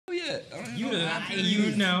shit. I don't You know. know.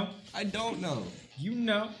 You know. I don't know. You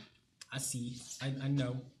know. I see. I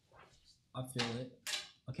know. I feel it.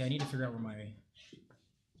 Okay, I need to figure out where my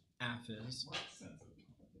app is.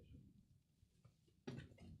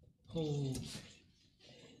 Hold. Do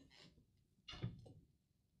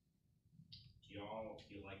y'all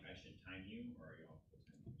feel like I should time you, or are y'all full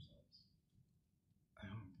time yourselves?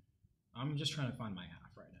 I'm just trying to find my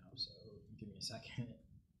app right now, so give me a second.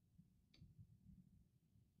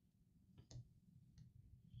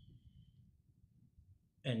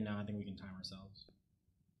 And I think we can time ourselves.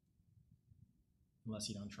 Unless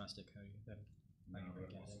you don't trust it, Cody. Then I can but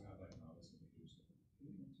get also it. have like novice in the use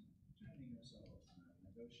timing yourself. And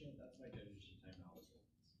I go, shit, that's why judges should time novice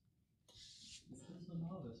rounds. This is the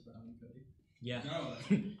novice round, Cody. Yeah. No,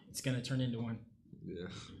 It's gonna turn into one. Yeah.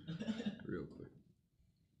 Real quick.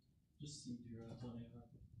 Just see your plenty of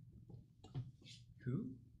Who?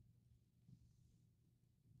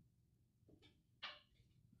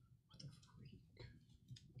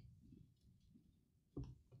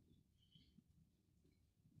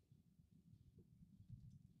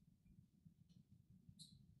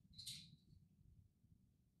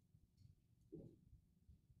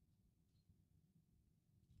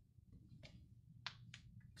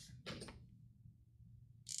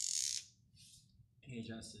 Hey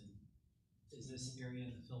Justin, Is this area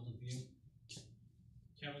in the field of view?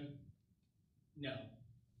 Kevin? No.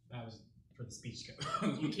 that was for the speech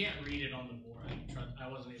code. You can't read it on the board. I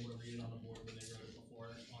wasn't able to read it on the board when they wrote it before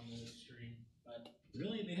on the stream. But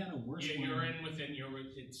Really, they had a worse one. you're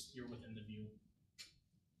within the view.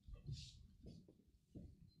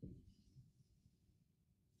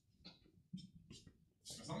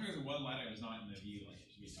 as long as the one letter is not in the view, like it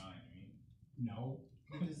should be fine. I mean, No.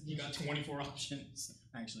 You got 24 options.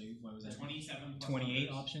 Actually, what was that? 27 plus 28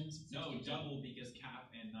 numbers. options? No, double because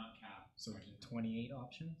cap and not cap. So 28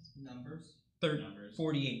 options? Numbers. Numbers.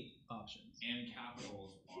 48 options. And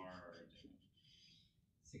capitals are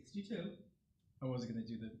 62. I wasn't going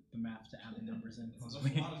to do the math to add the numbers in. There's a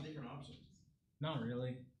lot of different options. Not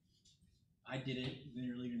really. I did it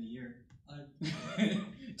earlier in the year.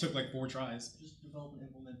 Took like 4 tries. Just develop and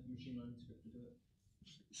implement the machine learning script to do it.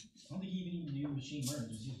 I don't think you even need to do machine learning,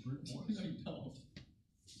 just use brute force. No, you don't.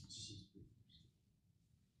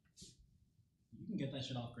 You can get that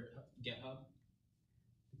shit off GitHub.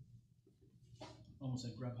 Almost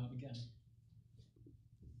like Grubhub again.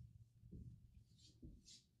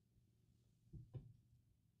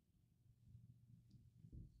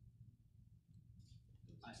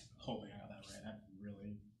 I'm hoping I got that right. I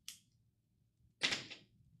really.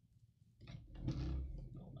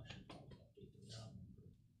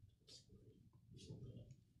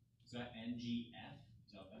 Is that NGF?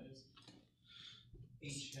 Is that what that is?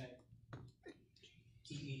 HK.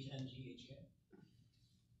 THNGHK.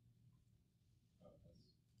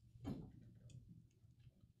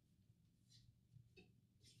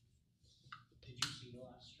 Did you see the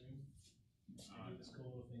last stream? I did this cool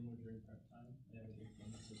little thing where during prep time, they have a big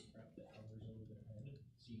thing that says prep that hovers over their head,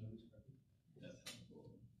 so you know who's prepping. That's kind of cool.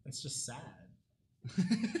 It's just sad.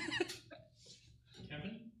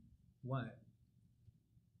 Kevin? What?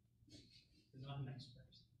 You're not a nice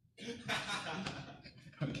person.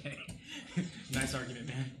 Okay. Nice argument,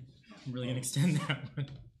 man. I'm really gonna extend that one.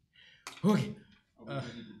 Okay. Are we ready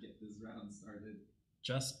to get this round started?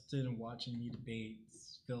 Justin watching me debate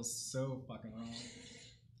feels so fucking wrong.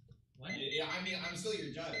 What? Yeah, I mean, I'm still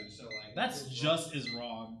your judge, so like. That's just as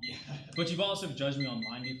wrong. Yeah. But you've also judged me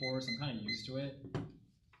online before, so I'm kind of used to it. I'm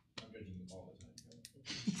judging you all the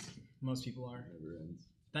time. Most people are. Never ends.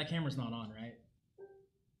 That camera's not on, right?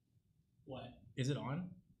 What? Is it on?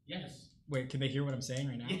 Yes. Wait, can they hear what I'm saying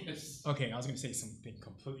right now? Yes. Okay, I was gonna say something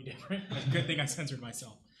completely different. Good thing I censored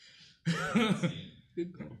myself. Good call.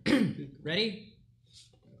 Good call. Ready?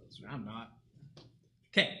 I'm not.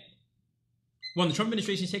 Okay. 1. The Trump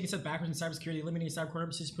administration is taking a step backwards in cybersecurity, eliminating cyber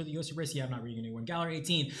corruption for the U.S. risk. Yeah, I'm not reading a new one. Gallery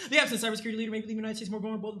 18. The absence of cybersecurity leader may leave the United States more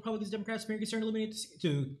vulnerable. The Republicans, Democrats, very concerned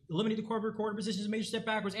to eliminate the corporate quarter position is a major step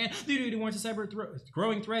backwards. And the duty warns the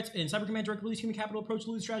growing threats and Cyber Command directly lose human capital approach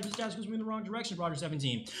to lose strategies goes in the wrong direction. Roger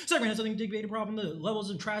 17. Cyber has something to debate a problem. The levels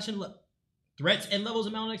of trash and threats and levels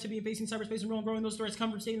of malware activity facing cyberspace and growing those threats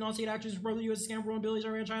come from state and non-state actors, from the U.S. scam, vulnerabilities,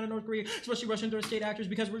 Iran, China, North Korea, especially Russian and third state actors,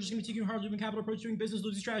 because we're just going to be taking a hard-moving capital approach, doing business,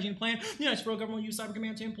 losing strategy and plan. The United States federal government will use Cyber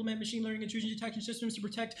Command to implement machine learning intrusion detection systems to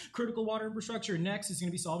protect critical water infrastructure. Next is going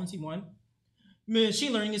to be Solvency 1.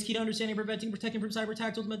 Machine learning is key to understanding, preventing, and protecting from cyber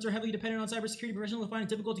attacks. Ultimately, are heavily dependent on cybersecurity professionals. Find it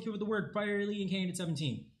difficult to keep with the word priorly and candidate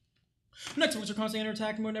 17. Networks are constantly under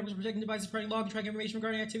attack. Remote networks are protecting devices, spreading log and track information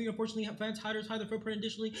regarding activity. Unfortunately, fans hide their footprint.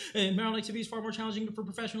 Additionally, marital activity is far more challenging for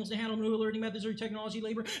professionals to handle. New alerting methods or technology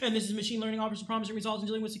labor, and this is machine learning offers promising results in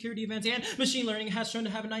dealing with security events. And machine learning has shown to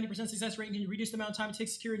have a 90% success rate and can reduce the amount of time it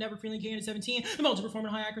takes to secure a network-friendly KN17. The model to perform a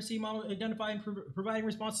high accuracy model identifying and providing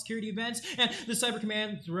response to security events. And the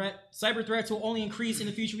cyber threats will only increase in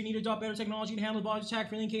the future. We need to adopt better technology to handle body attack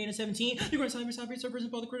friendly KN17. The current cyber servers in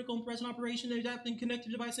both the critical and present operation, adapting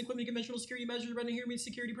connected device equipment, conventional security measures, running here means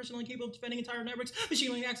security personnel incapable of defending entire networks. Machine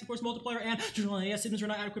learning acts, force multiplier, and traditional IDS systems are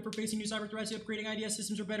not adequate for facing new cyber threats. Upgrading IDS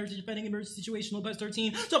systems are better to defending emergency situational. Best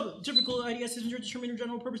 13. So typical IDS systems are determining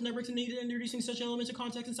general purpose networks and needed introducing such elements of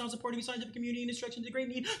context and sound supporting scientific community and instruction to great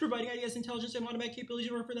need, providing IDS intelligence and automatic capabilities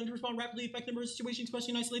in order for them to respond rapidly, effective emergency situations,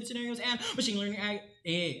 especially in isolated scenarios. And machine learning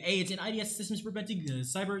aids in IDS systems preventing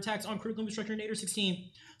cyber attacks on critical infrastructure in 8 or 16.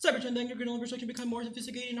 Cyber critical infrastructure become more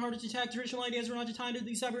sophisticated and harder to attack. Traditional IDS are not designed to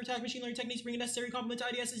these cyber attack. Machine learning techniques bring a necessary complement to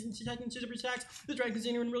IDS systems to detect cyber attacks. The threat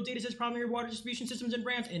container and real data sets, primary water distribution systems and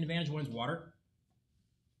brands. And advantage one's water.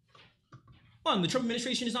 The Trump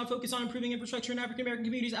administration is not focused on improving infrastructure in African American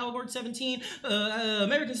communities. Alvord 17,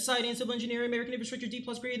 American Society and Civil Engineering, American Infrastructure D+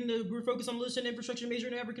 grade, and we're focused on listed infrastructure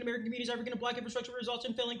measured in African American communities. African and Black infrastructure results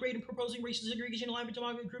in failing grade and proposing racial segregation alignment to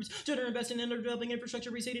migrant groups to underinvest in underdeveloping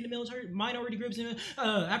infrastructure, restating to military minority groups and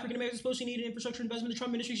African Americans especially needed infrastructure investment. The Trump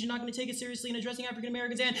administration is not going to take it seriously in addressing African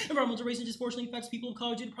Americans, and environmental racism disproportionately affects people of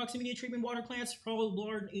color due to proximity to treatment water plants.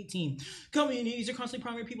 Lord 18. Communities are constantly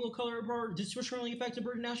primary people of color are disproportionately affected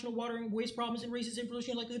by national water and waste problems and racist influence.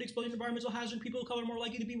 Likelihood exposure environmental hazard. People of color are more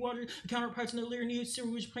likely to be water counterparts in the layer news,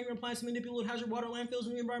 sewage, playground plants, manipulated hazard water landfills,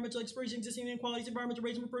 and environmental exposure existing inequalities. Environmental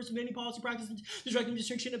racism refers to any policy practices directing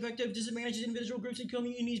distinction effective disadvantages individual groups and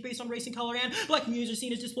communities based on race and color. And Black communities are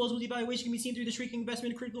seen as disposable. The evaluation can be seen through the shrinking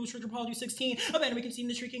investment in critical infrastructure policy 16. Abandonment can be seen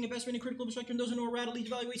the shrinking investment in critical infrastructure, and those who know radically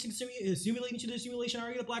evaluation simulating to the simulation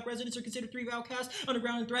argue that Black residents are considered 3 outcasts,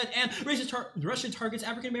 underground and threat, and racist Russian targets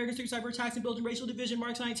African Americans through cyber attacks and building racial division.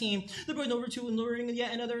 Marks 19. The burden over to and luring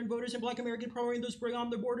yet another voters and Black American program those bring on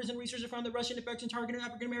their borders, and researchers found that Russian effects and targeting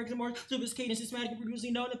African Americans are more sophisticated and systematic and previously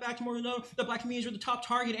known. In fact, more than known that Black communities are the top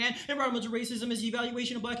target. And environmental racism is the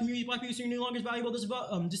evaluation of Black communities. Black people are no longer valuable,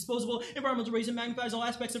 disposable. Environmental racism magnifies all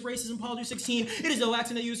aspects of racism. Policy 16. It is no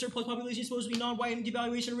accident that U.S. surplus population is supposed to be non-white, and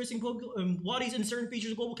devaluation of risking bodies and certain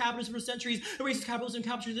features of global capitalism for centuries. The racist capitalism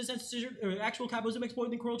captures this actual capitalism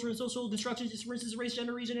exploiting culture and social destruction, for instance, race,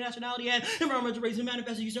 gender, region, and nationality. And environmental racism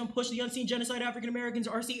manifests use to push the unseen genocide of African Americans.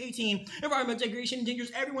 RC 18. Environmental degradation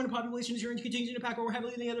endangers everyone in population is contingent to impact more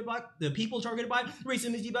heavily than the other the people targeted by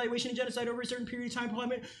racism is devaluation and genocide over a certain period of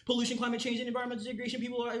time. Pollution, climate change, and environmental degradation.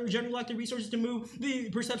 People are generally lack the resources to move the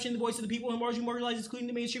perception, the voice of the people, and largely marginalized, including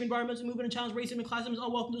the mainstream environmental movement and challenge racism and classism is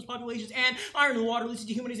unwelcome to those populations. And iron in the water leads to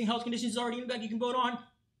dehumanizing health conditions is already in fact you can vote on.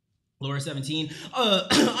 Laura 17.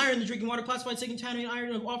 Iron in the drinking water classified as contaminated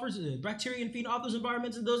iron offers bacteria and feed off those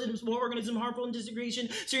environments and those small organisms harmful and disintegration,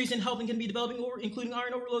 serious in health and can be developing, including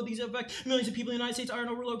iron overload. These affect millions of people in the United States. Iron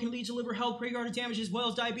overload can lead to liver health, pre-garden damage, as well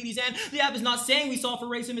as diabetes. And the app is not saying we solve for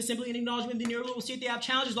racism, it's simply an acknowledgement of the neoliberal state. The app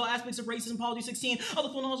challenges all aspects of racism. Policy 16. All the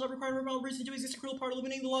full knowledge of required about racism to exist a crucial part of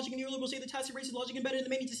eliminating the logic in neoliberal state. The tacit racist logic embedded in the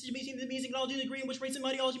many decision-making the means acknowledging the degree in which racism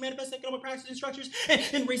ideology manifests economic practices and structures.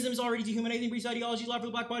 And racism is already dehumanizing. Race ideologies allow for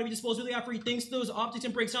the black body to be disposed of the free things. Those optics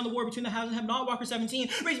and breaks down the war between the haves and have not. Walker 17.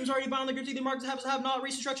 Racism is already bound the groups the markets have not.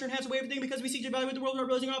 Racial structure enhance away everything because we seek to evaluate the world. Our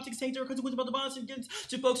realizing optics takes their consequences about the violence against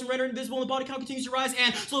to folks and render invisible, and the body count continues to rise.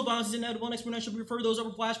 And slow violence is inevitable and exponential. We refer those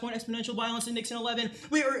over Flashpoint. Exponential violence in Nixon 11.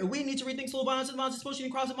 We need to rethink slow violence and violence exposure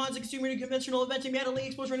across the violence consumer and conventional events and meddling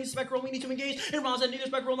exposure and spectral. We need to engage in violence that neither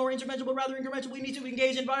spectral nor interventional but rather incremental. We need to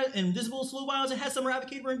engage in invisible slow violence and has some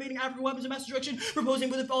advocate for invading African weapons of mass destruction, proposing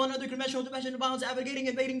with all another conventional dimension of violence, advocating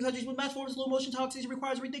invading countries with mass forms slow motion toxins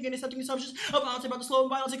requires rethinking and accepting assumptions of violence about the slow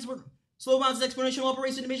violence exponential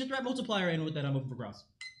operation to major threat multiplier. And with that, I'm moving for cross.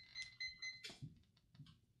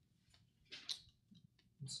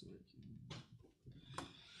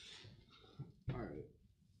 Alright.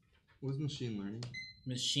 What's machine learning?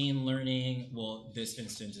 Machine learning, well, this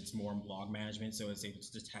instance, it's more in log management, so it's able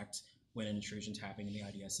to detect when an intrusion's happening in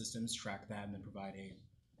the IDS systems, track that, and then provide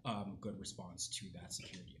a good response to that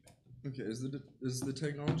security event. Okay, is the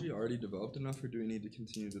technology already developed enough, or do we need to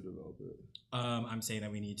continue to develop it? I'm saying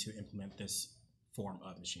that we need to implement this form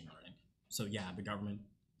of machine learning. So yeah, the government,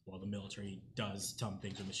 well, the military does some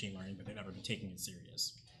things with machine learning, but they've never been taking it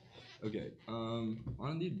serious. Okay,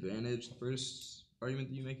 on the advantage, the first argument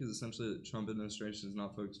that you make is essentially that the Trump administration is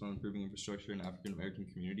not focused on improving infrastructure in African American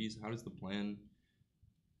communities. How does the plan,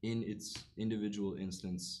 in its individual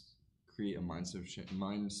instance, create a mindset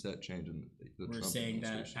change in the We're Trump saying that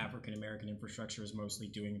administration? African American infrastructure is mostly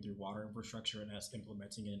doing it through water infrastructure, and us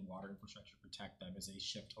implementing it in water infrastructure to protect them is a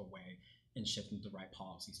shift away and shifting the right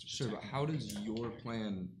policies to protect Sure, but them. how does your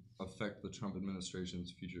plan affect the Trump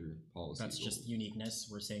administration's future policies? That's just uniqueness.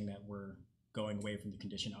 We're saying that we're going away from the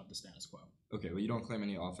condition of the status quo. Okay, but you don't claim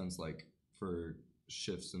any offense like for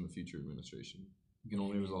shifts in the future administration. You can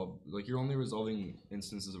only resolve you're only resolving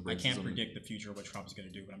instances of racism. I can't predict the future of what Trump is going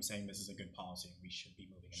to do, but I'm saying this is a good policy and we should be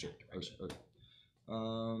moving in Sure. that direction. Okay.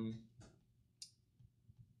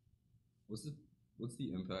 What's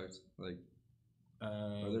the impact? Like,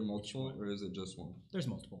 are there multiple or is it just one? There's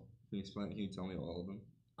multiple. Can you tell me all of them?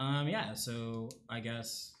 Yeah, so I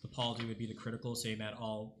guess the policy would be the critical, saying that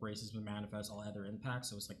all racism manifests all other impacts.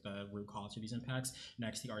 So it's like the root cause of these impacts.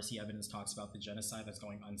 Next, the RC evidence talks about the genocide that's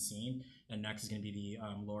going unseen. And next is going to be the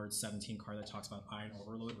Lord 17 card that talks about iron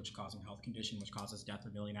overload, which is causing health condition, which causes death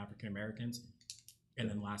of a million African Americans. And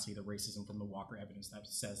then lastly, the racism from the Walker evidence that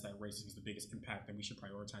says that racism is the biggest impact, and we should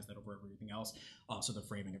prioritize that over everything else. Also, the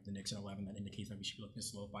framing of the Nixon 11 that indicates that we should be looking at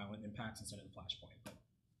slow, violent impacts instead of the flashpoint. But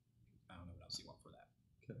I don't know what else you want for that.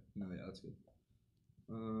 Okay. No, yeah, that's good.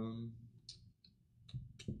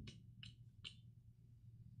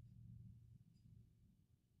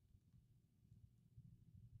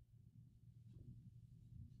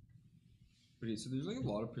 Okay, so there's like a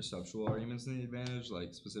lot of perceptual arguments in the advantage,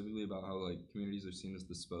 like specifically about how like communities are seen as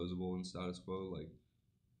disposable in status quo. Like,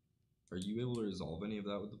 are you able to resolve any of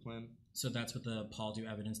that with the plan? So that's what the Paul Do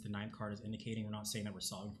evidence, the ninth card, is indicating. We're not saying that we're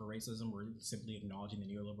solving for racism. We're simply acknowledging the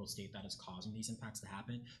neoliberal state that is causing these impacts to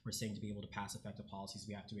happen. We're saying to be able to pass effective policies,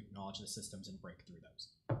 we have to acknowledge the systems and break through those.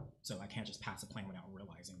 So I can't just pass a plan without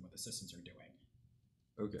realizing what the systems are doing.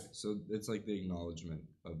 Okay, so it's like the acknowledgement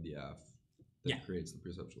of the AF that creates the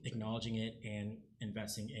perceptual change. Acknowledging it and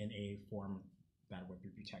investing in a form that would be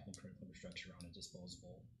protecting critical infrastructure on a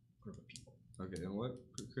disposable group of people. Okay, and what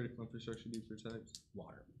critical infrastructure do you protect?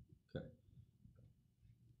 Water. Okay.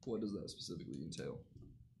 What does that specifically entail?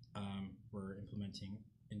 We're implementing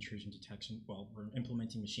intrusion detection. Well, we're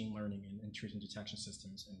implementing machine learning and intrusion detection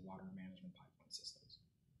systems and water management pipeline systems.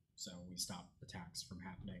 So we stop attacks from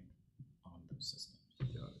happening on those systems.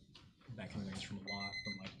 Got it. That can range from a lot,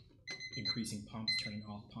 from like increasing pumps, turning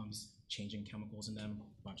off pumps, changing chemicals in them,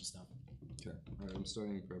 a bunch of stuff. Okay. All right, I'm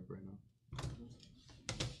starting prep right now.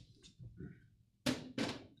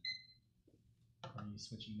 Are you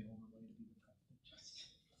switching the overlay to be the prep?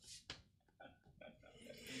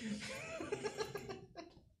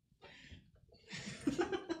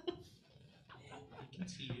 They can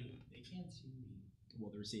see you. They can't see me.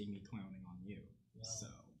 Well, they're seeing me clowning on you, Well, so.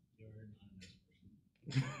 You're not a nice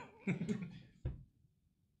person.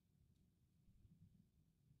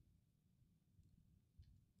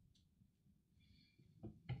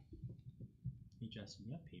 Hey, Justin,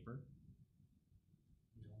 you have paper?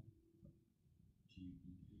 No.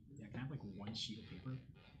 Yeah, can I have like one sheet of paper?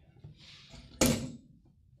 I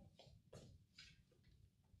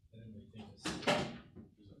didn't really think this.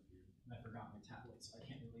 I forgot my tablet, so I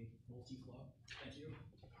can't really multi-flow. Thank you.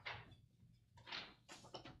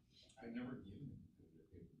 I've never given him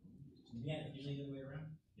paper. Yeah, usually the other way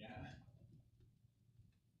around. Yeah.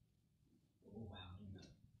 Oh, wow.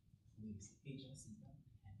 Please. Hey, Justin.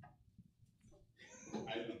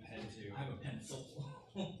 I have a pen too. I have a pencil.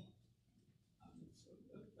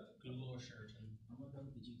 Good Lord, Sheraton. I'm gonna go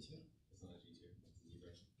with the G2. It's not a G2. It's a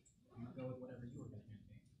zebra. I'm gonna go with whatever you were gonna hand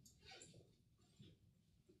me.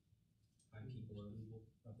 5 people are legal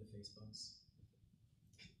of the Facebooks.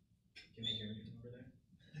 Can they hear anything over there?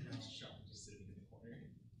 No. Sean just sitting in the corner.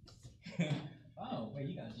 Oh, wait,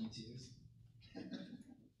 you got G2s.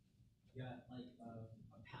 You got like a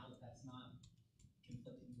palette that's not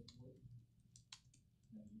conflicting with wood?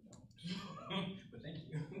 No, you don't. But thank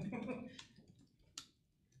you.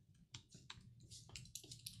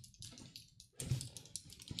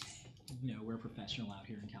 You know, we're professional out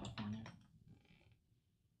here in California.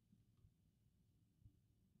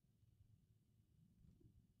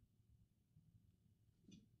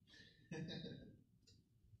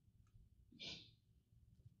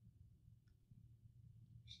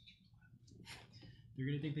 They're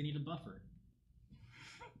gonna think they need a buffer.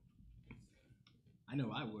 I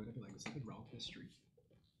know I would. I'd be like, it's a big rock history.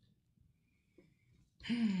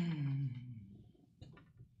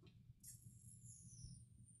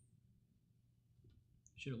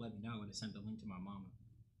 Should have let me know when I sent the link to my mama.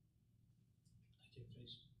 I can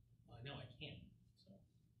face. No, I can't. So. I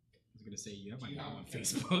was gonna say you have my Do you mom have on a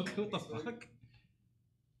Facebook. Facebook? What the fuck?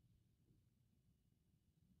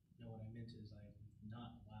 No, what I meant is I am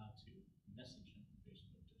not allowed to message him on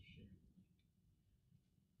Facebook to share the link.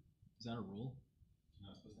 Is that a rule? You're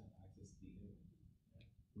not supposed to have access to the internet.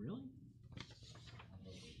 Really? I don't know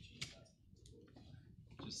if they changed that.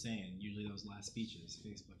 Just saying. Usually those last speeches,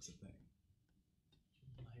 Facebook's a thing.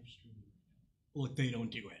 Live streaming. Look, they don't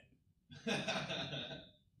do it. I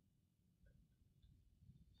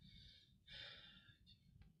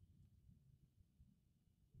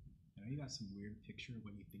know you got some weird picture of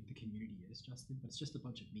what you think the community is, Justin, but it's just a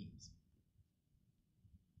bunch of memes.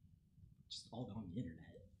 Just all on the internet.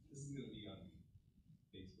 This is gonna be on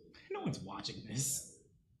Facebook. No one's watching this.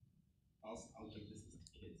 I'll give this to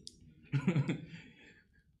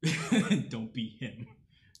kids. Don't be him.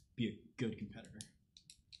 Be a good competitor.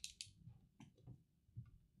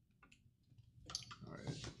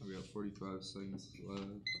 Alright, we got 45 seconds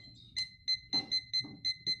left.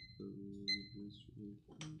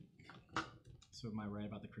 So am I right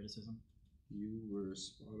about the criticism? You were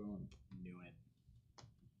spot on. Knew it.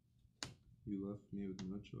 You left me with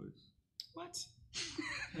no choice. What?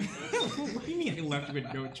 What do you mean I left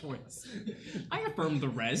with no choice? I affirmed the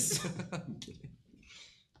res.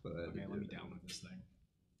 But Okay, let me download this thing.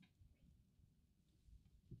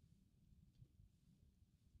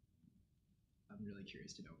 I'm really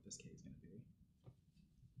curious to know what this K is going to be.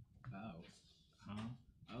 Oh. Huh?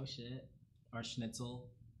 Oh shit. Our schnitzel.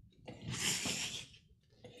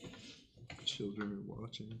 Children are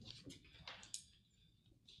watching.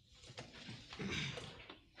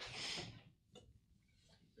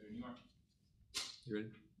 You ready?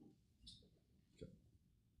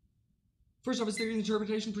 First off, its theory and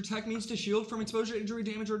interpretation, protect means to shield from exposure, injury,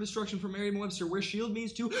 damage, or destruction from Merriam-Webster, where shield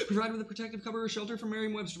means to provide with a protective cover or shelter from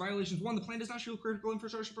Merriam-Webster violations. 1. The plan does not shield critical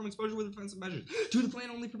infrastructure from exposure with defensive measures. 2. The plan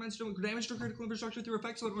only prevents damage to critical infrastructure through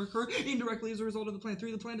effects that will occur indirectly as a result of the plan.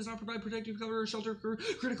 3. The plan does not provide protective cover or shelter for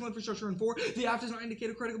critical infrastructure. And 4. The act does not indicate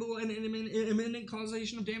a credible and imminent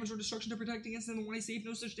causation of damage or destruction to protect against them. When I say if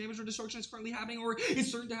no such damage or destruction is currently happening or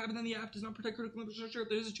is certain to happen, then the app does not protect critical infrastructure. If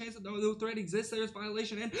there is a chance that no threat exists, there is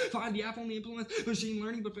violation. And 5. The app only implements machine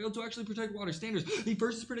learning but failed to actually protect water standards. The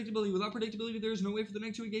first is predictability. Without predictability, there is no way for the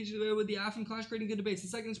next to engage with the app and clash, creating good debates. The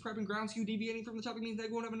second is prep and ground skew. Deviating from the topic means they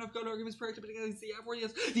won't have enough good arguments protected against the app. Where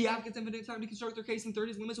yes, the app gets infinite time to construct their case. And third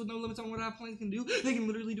is limits with no limits on what app plans can do. They can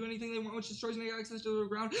literally do anything they want, which destroys any access to the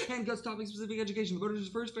ground and guts topic-specific education. The voters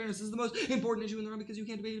first, fairness is the most important issue in the round because you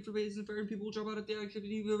can't debate it for base and fair, and people will drop out at the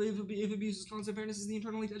activity if abuse is constant. Fairness is the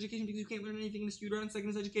internal link to education because you can't learn anything in a skewed round.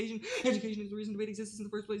 Second is education. Education is the reason debate exists in the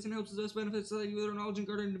first place and helps us benefit society with our knowledge and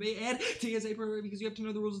garden debate. And TSA priority because you have to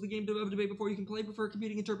know the rules of the game of debate before you can play. Prefer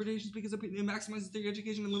competing interpretations because it maximizes theory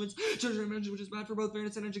education and limits treasure invention, which is bad for both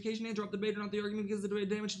fairness and education. And drop the debate or not the argument because the debate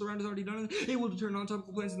damage to the round is already done and it will deter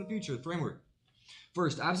non-topical plans in the future. Framework.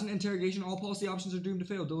 First, absent interrogation, all policy options are doomed to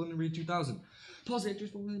fail. Dillon and Reed 2000. Policy actors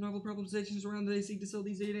formulate novel problematizations around that they seek to sell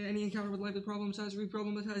these data. Any encounter with life with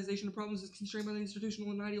problematization of problems is constrained by the institutional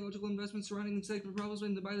and ideological investments surrounding the segment problems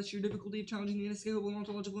and by the sheer difficulty of challenging the inescapable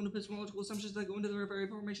ontological and epistemological assumptions that go into their very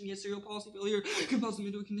formation. Yet serial policy failure compels them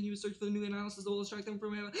into a continuous search for the new analysis that will distract them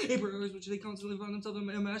from a priorities which they constantly find themselves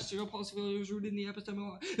enmeshed. Serial policy failure is rooted in the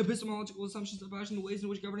epistemological assumptions that fashion the ways in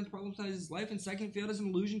which governance problematizes life. And second, failed as an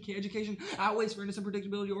illusion. Key education outweighs fairness and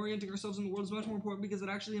predictability. Orienting ourselves in the world is much more important because it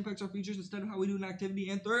actually impacts our futures instead of how we do an activity.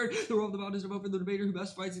 And third, the role of the bot is to vote for the debater who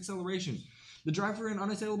best fights acceleration. The drive for an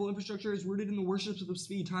unassailable infrastructure is rooted in the worships of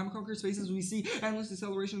speed. Time conquers spaces. We see endless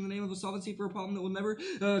acceleration in the name of a solvency for a problem that will never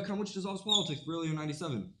come, which dissolves politics. Brilliant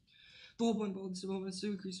 97. The whole point of all this development is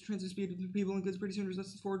to increase the transit speed of people and goods. Pretty soon,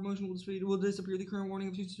 resistance forward motion will disappear. The current warning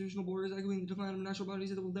of institutional borders echoing the decline of national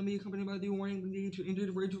boundaries that will then be accompanied by the warning of the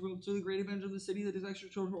intuitive rage to the great advantage of the city that is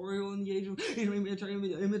extraterritorial in the age of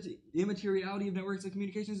immateriality of networks and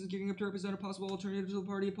communications is giving up to represent a possible alternative to the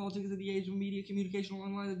party of politics of the age of media communication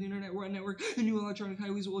online of the internet network. The new electronic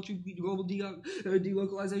highways will achieve global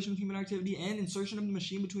delocalization of human activity and insertion of the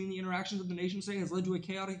machine between the interactions of the nation state has led to a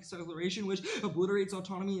chaotic acceleration which obliterates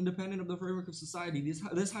autonomy independent of the framework of society. This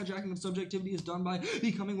hijacking of subjectivity is done by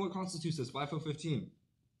becoming what constitutes us. 5.15.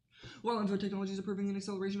 While info technology is improving an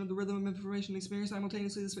acceleration of the rhythm of information experience,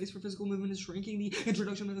 simultaneously the space for physical movement is shrinking. The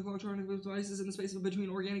introduction of electronic devices in the space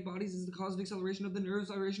between organic bodies is the cause of acceleration of the nerves,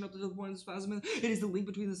 vibration up to the point of spasm. It is the link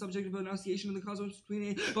between the subjective enunciation and the cosmos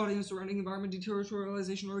between a body and the surrounding environment.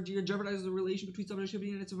 Deterritorialization or jeopardizes the relation between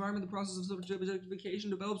subjectivity and its environment. The process of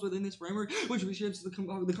subjectification develops within this framework, which reshapes the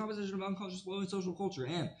composition of unconscious flow in social culture.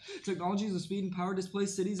 And technologies of speed and power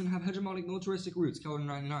displace cities and have hegemonic militaristic roots. Keller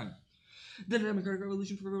 99. The democratic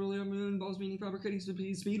revolution for Beryllium involves meaning fabricating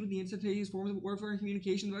speed with the instantaneous forms of warfare and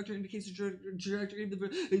communication. The vector indicates the trajectory of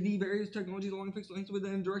the various technologies along fixed lengths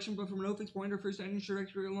within direction, but from no fixed point or first ending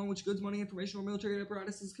trajectory along which goods, money, information, or military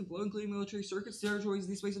apparatuses can flow, including military circuits, territories.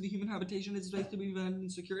 The space of the human habitation is a space to be defended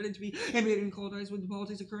and secured and to be invaded and colonized with the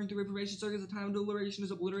politics occurring through information circuits. The time of deliberation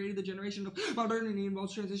is obliterated. The generation of modernity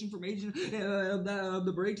involves transition from age of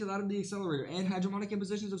the brake to that of the accelerator, and hegemonic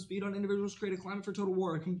impositions of speed on individuals create a climate for total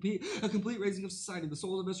war, a complete raising of society. The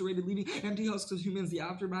souls eviscerated, leaving empty husks of humans, the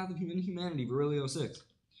aftermath of humanity. Virilio 6.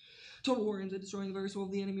 Total war aims at destroying the very soul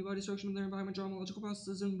of the enemy by destruction of their environment. Dramaturgical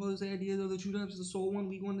processes impose the idea of the two types: the soul, one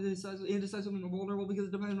weak, one indecisive and vulnerable because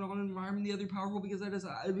it depends on an environment; the other powerful because it has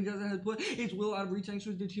put its will out of reach thanks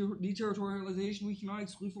to deterritorialization. We cannot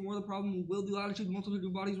exclude from war the problem of will, the latitude, the multitude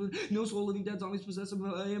of bodies with no soul, living dead zombies possessive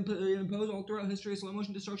impose all throughout history a slow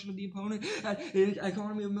motion destruction of the opponent, an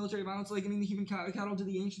economy of military violence likening the human cattle to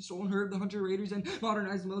the ancient stolen herd of the hunter raiders, and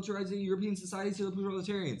modernized militarized European societies to the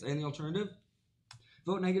proletarians. And the alternative?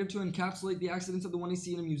 Vote negative to encapsulate the accidents of the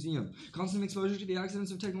 1AC in a museum. Constant exposure to the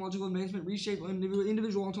accidents of technological advancement reshape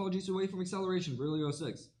individual ontologies away from acceleration. Virilio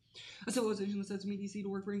 6. A civilization that sets MEDC to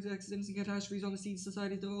work brings accidents and catastrophes on the seeds.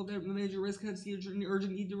 Society developed a major risk, has the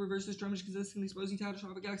urgent need to reverse this trend, consistently exposing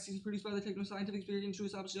catastrophic accidents produced by the techno-scientific experience to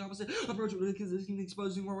establish the opposite approach, with consistently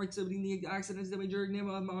exposing more exhibiting the accidents that major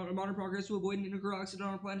modern progress to avoid an integral accident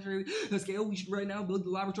on a planetary scale. We should right now build the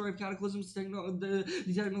laboratory of cataclysms,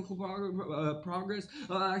 the technical progress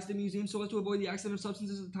accident museum, so as to avoid the accident of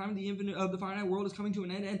substances at the time of the finite world is coming to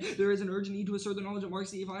an end, and there is an urgent need to assert the knowledge that marks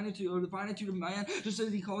the finitude of man, just as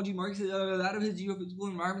the ecology marks that of his geophysical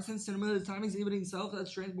environment. Since cinema is time exhibiting itself as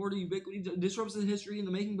transporter ubiquity disrupts the history in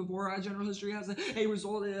the making before our general history has a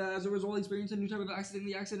result experience a new type of accident,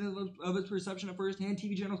 the accident of its perception at first hand.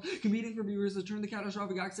 TV channels competing for viewers to turn the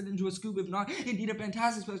catastrophic accident into a scoop, if not indeed a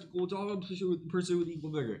fantastic spectacle, which all pursue with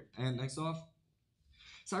equal vigor. And next off,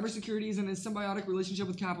 cybersecurity is in a symbiotic relationship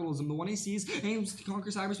with capitalism. The 1ACs aims to conquer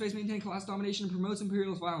cyberspace, maintain class domination, and promotes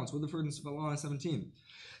imperialist violence, with the Ferdinand Law 17.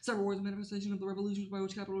 Cyber war is a manifestation of the revolutions by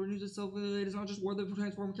which capital renews itself. It is not just war that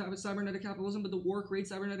transforms cybernetic capitalism, but the war creates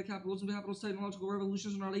cybernetic capitalism. Capital's technological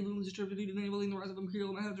revolutions are not able to distribute, enabling the rise of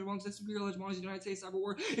imperial amongst this imperial hegemony. The United States cyber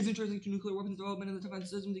war is intrinsic to nuclear weapons development and the defense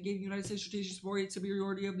system that gave the United States strategic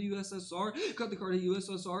superiority of the USSR, cut the card of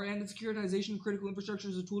USSR, and the securitization of critical infrastructure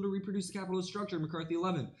as a tool to reproduce the capitalist structure. McCarthy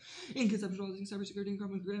 11. In conceptualizing cybersecurity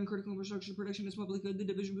and critical infrastructure protection as public good, the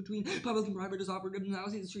division between public and private is operative.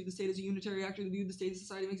 Analysis treat the state as a unitary actor. The view of the state as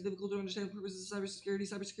society makes it difficult to understand the purposes of cybersecurity.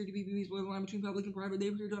 Cybersecurity PPPs blur the line between public and private. They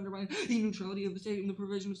appear to undermine the neutrality of the state and the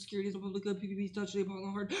provision of security as a public good. PPPs touch upon the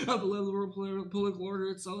heart of the liberal political order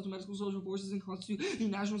itself, domestic social forces, and constitute the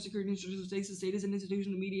national security interests of states. The state is an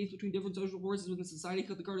institution that mediates between different social forces within society.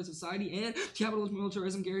 Cut the card of society, and capitalist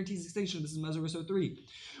militarism guarantees extinction. This is Mesoreso 3.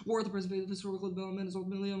 War at the present phase of historical development is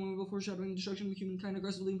ultimately unmovable, foreshadowing the destruction of humankind,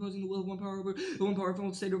 aggressively imposing the will of one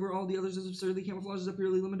powerful state over all the others is absurdly camouflaged as a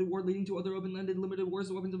purely limited war, leading to other open-ended limited wars.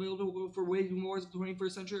 The weapons available for waging wars of the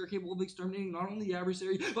 21st century are capable of exterminating not only the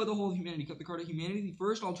adversary, but the whole of humanity. Cut the card of humanity. The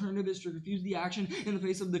first alternative is to refuse the action in the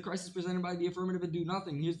face of the crisis presented by the affirmative and do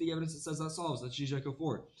nothing. Here's the evidence that says that solves. That's Zizeko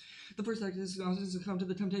 4. The first act is to succumb to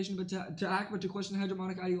the temptation to act, but to question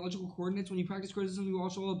hegemonic ideological coordinates. When you practice criticism, you are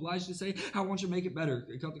also obliged to say how one should make it better.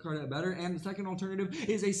 Cut the card at better. And the second alternative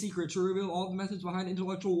is a secret to reveal all the methods behind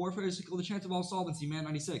intellectual warfare to kill the chance of all solvency. Man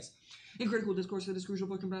 96. In critical discourse, it is crucial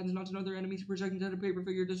for combatants not to know their enemy, to project into a paper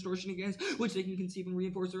figure distortion against which they can conceive and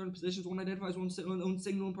reinforce their own positions. One identifies one's own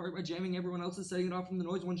signal in part by jamming everyone else's, setting it off from the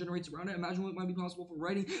noise one generates around it. Imagine what might be possible for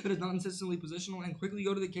writing that is not insistently positional, and quickly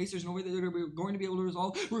go to the case. There's no way that they're going to be able to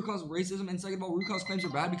resolve root cause of racism, and second of all, root cause claims are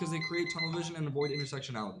bad because they create tunnel vision and avoid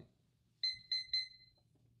intersectionality.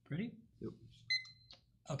 Pretty? Yep.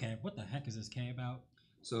 Okay, what the heck is this K about?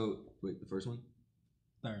 So, wait, the first one?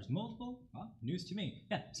 There's multiple? Well, news to me.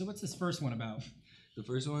 Yeah, so what's this first one about? The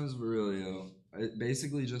first one is Virilio. It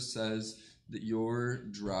basically just says that your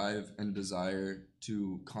drive and desire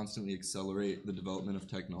to constantly accelerate the development of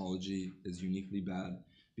technology is uniquely bad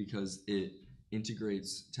because it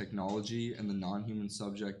integrates technology and the non-human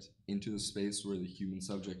subject into the space where the human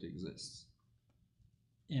subject exists.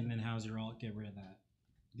 And then how's your alt get rid of that?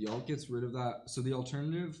 The alt gets rid of that. So the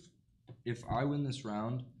alternative, if I win this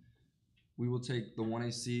round, we will take the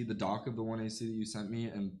 1AC, the doc of the 1AC that you sent me,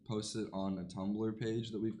 and post it on a Tumblr page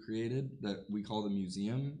that we've created that we call the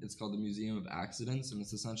museum. It's called the Museum of Accidents, and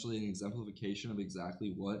it's essentially an exemplification of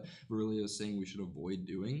exactly what Virilio is saying we should avoid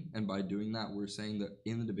doing. And by doing that, we're saying that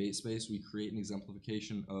in the debate space, we create an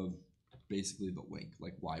exemplification of basically the link,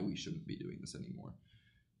 like why we shouldn't be doing this anymore.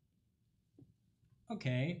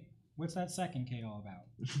 Okay. What's that second K all about?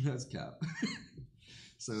 That's cap.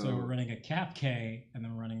 So we're running a cap K and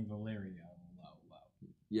then running Valeria low.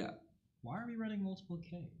 yeah, Why are we running multiple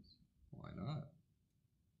Ks? why not?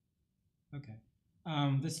 Okay.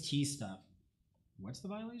 This T stuff. What's the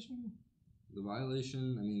violation? The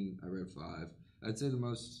violation, I mean, I read 5. I'd say the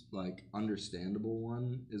most like understandable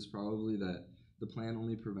one is probably that the plan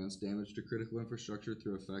only prevents damage to critical infrastructure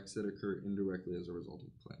through effects that occur indirectly as a result of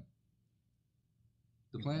the plan.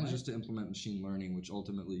 The plan is just to implement machine learning, which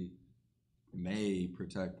ultimately may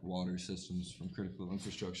protect water systems from critical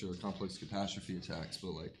infrastructure or complex catastrophe attacks,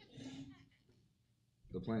 but like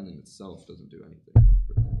the plan in itself doesn't do anything.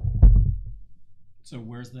 So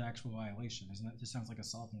where's the actual violation? Isn't that just sounds like a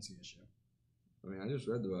solvency issue? I mean, I just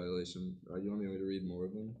read the violation. You want me to read more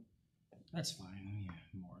of them? That's fine. Let me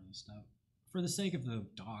more of this stuff. For the sake of the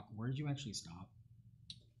doc, where did you actually stop?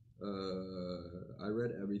 I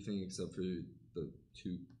read everything except for the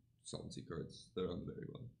 2 solvency cards. They're on the very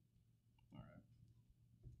bottom. All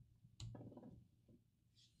right.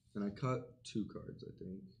 And I cut 2 cards, I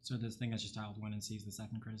think. So this thing that's just titled 1 and C is the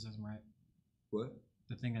second criticism, right? What?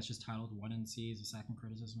 The thing that's just titled 1 and C is the second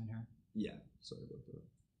criticism in here? Yeah, sorry about that.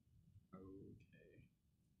 Okay.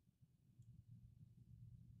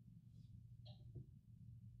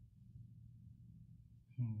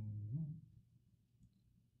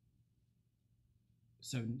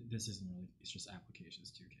 So this isn't really, it's just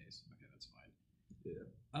applications 2Ks. Okay, that's fine.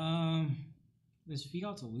 Yeah. There's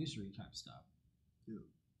fiat illusory type stuff. Yeah.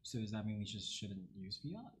 So does that mean we just shouldn't use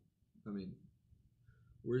fiat? I mean,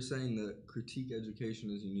 we're saying that critique education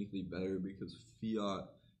is uniquely better because fiat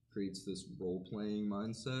creates this role-playing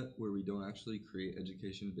mindset where we don't actually create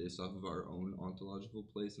education based off of our own ontological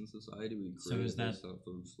place in society. We create So is it that based off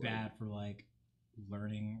of bad for like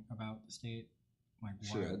learning about the state? Like,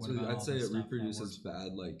 sure, I'd say it reproduces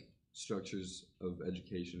bad like structures of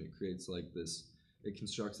education. It creates like this. It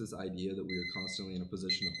constructs this idea that we are constantly in a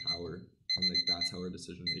position of power, and like that's how our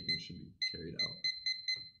decision making should be carried out.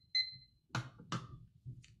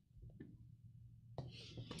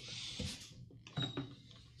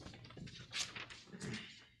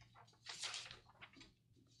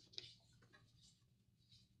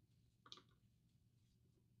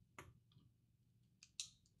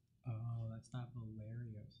 Oh, that's not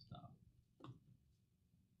Valerio stuff.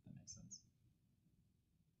 That makes sense.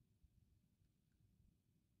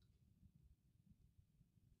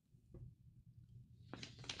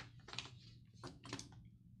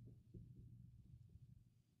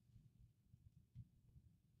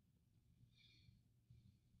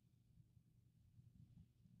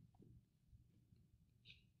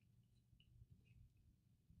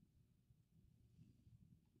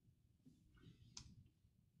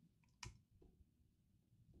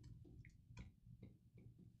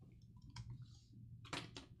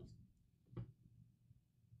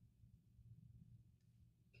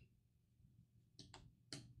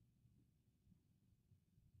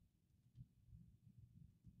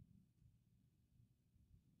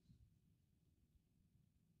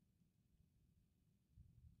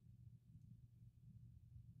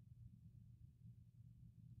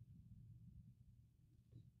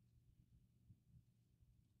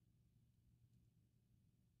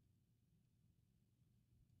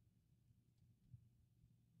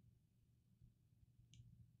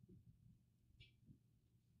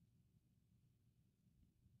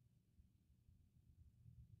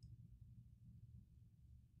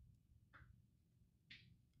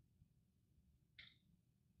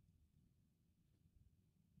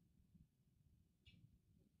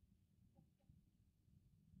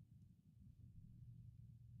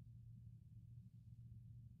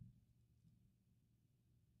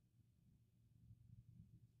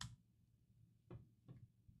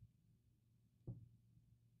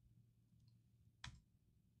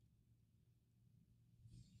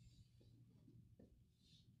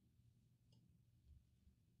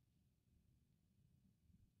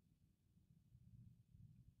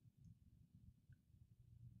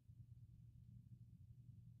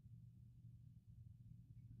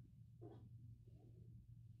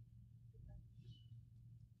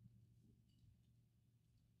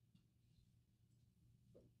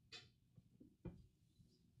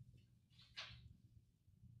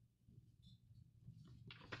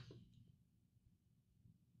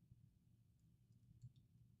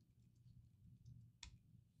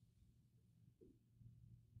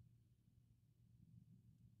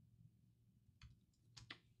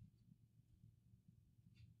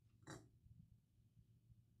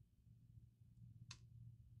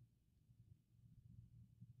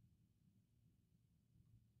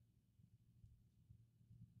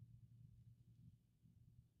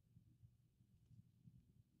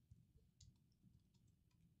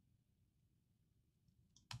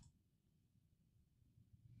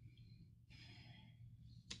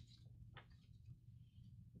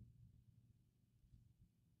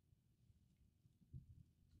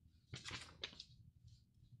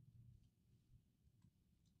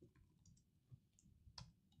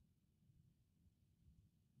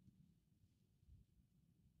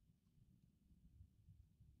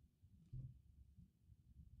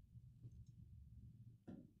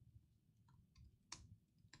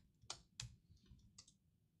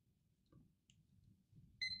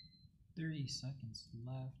 30 seconds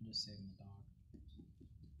left. I'm just saving the dog.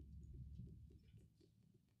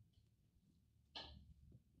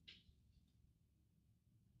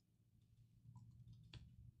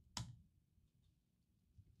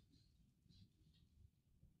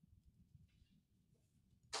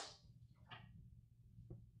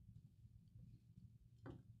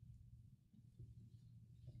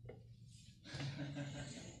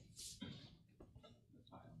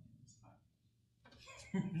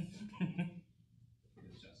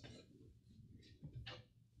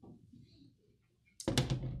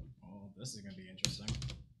 Well, this is gonna be interesting.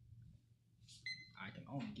 I can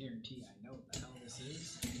only guarantee I know what the hell this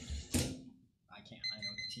is. I can't. I know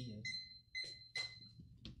what the T is.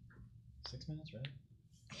 6 minutes, right?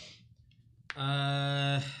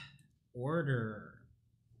 Order.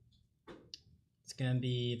 It's gonna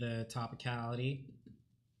be the topicality.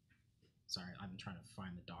 Sorry, I'm trying to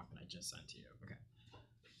find the doc that I just sent to you. Okay.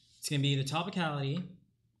 It's gonna be the topicality.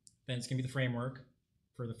 Then it's gonna be the framework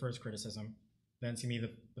for the first criticism. Then it's gonna be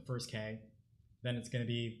the first K. Then it's gonna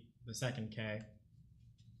be the second K.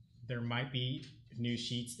 There might be new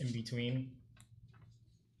sheets in between.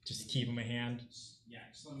 Just keep them in hand. Yeah,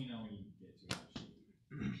 just let me know when you get to it.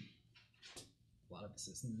 A lot of this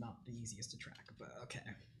is not the easiest to track, but okay.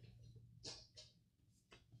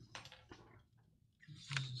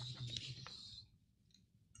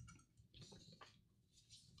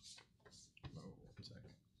 Oh, one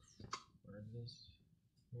second. Where is this?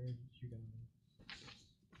 Where did you go?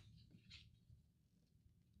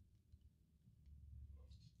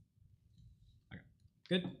 Okay,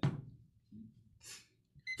 good.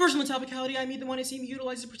 First on the topicality, I mean the one I see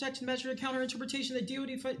utilizes a protection measure to counter interpretation that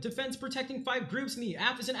DoD defense protecting 5 groups, and the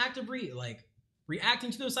app is an active reacting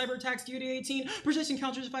to those cyber attacks. DoD 18 protecting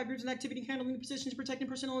counters 5 groups and activity handling the positions, protecting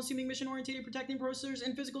personnel, assuming mission oriented, protecting processors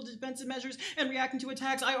and physical defensive measures, and reacting to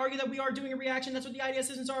attacks. I argue that we are doing a reaction. That's what the IDS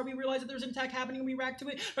systems are. We realize that there's an attack happening and we react to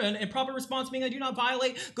it. And proper response being I do not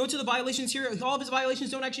violate. Go to the violations here. All of his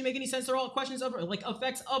violations don't actually make any sense. They're all questions of like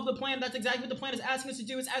effects of the plan. That's exactly what the plan is asking us to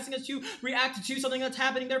do. It's asking us to react to something that's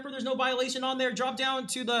happening. Therefore, there's no violation on there. Drop down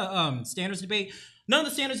to the standards debate. None of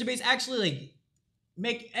the standards debates actually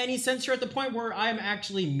make any sense here at the point where I'm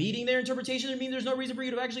actually meeting their interpretation. I mean, there's no reason for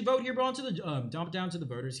you to actually vote here, but on to the dump down to the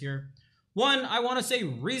voters here. One, I want to say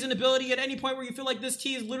reasonability. At any point where you feel like this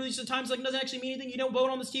T is literally just a time select, doesn't actually mean anything, you don't vote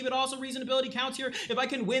on this T, but also reasonability counts here. If I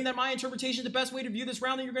can win that my interpretation is the best way to view this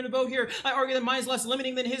round, then you're going to vote here. I argue that mine is less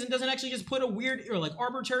limiting than his and doesn't actually just put a weird or like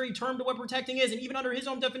arbitrary term to what protecting is, and even under his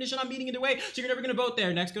own definition, I'm meeting either way, so you're never going to vote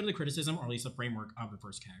there. Next, go to the criticism, or at least the framework of the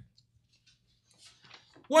first K.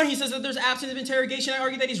 One, he says that there's absence of interrogation. I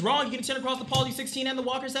argue that he's wrong. You can extend across the Polity 16 and the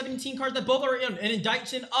Walker 17 cards that both are an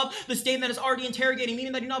indictment of the statement that is already interrogating,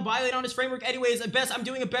 meaning that I do not violate on his framework anyways. At best, I'm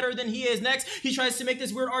doing it better than he is. Next, he tries to make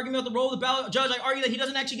this weird argument of the role of the ballot judge. I argue that he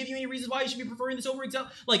doesn't actually give you any reasons why you should be preferring this over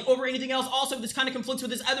anything else. Also, this kind of conflicts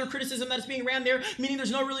with his other criticism that is being ran there, meaning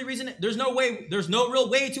there's no real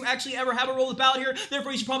way to actually ever have a role of the ballot here.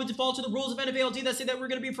 Therefore, you should probably default to the rules of NFALD that say that we're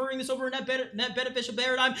going to be preferring this over a net beneficial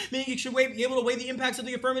paradigm, meaning you should be able to weigh the impacts of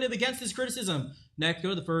the affirmative against this criticism. Next, go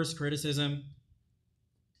to the first criticism.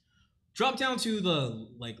 Drop down to the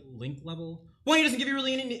link level. One, he doesn't give you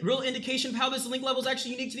really any real indication of how this link level is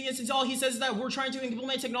actually unique to the instance. All he says is that we're trying to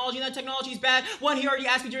implement technology and that technology is bad. One, he already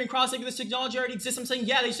asked me during cross-link if this technology already exists. I'm saying,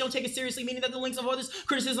 yeah, they just don't take it seriously, meaning that the links of all this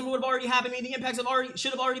criticism would have already happened, meaning the impacts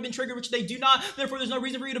should have already been triggered, which they do not. Therefore, there's no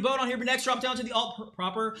reason for you to vote on here. But next, drop down to the alt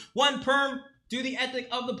proper. One, perm, do the ethic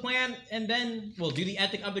of the plan, and then, do the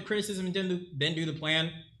ethic of the criticism, and then do the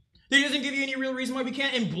plan. He doesn't give you any real reason why we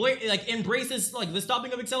can't embrace this, the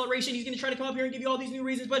stopping of acceleration. He's going to try to come up here and give you all these new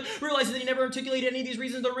reasons, but realizes that he never articulated any of these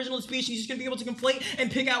reasons in the original speech. He's just going to be able to conflate and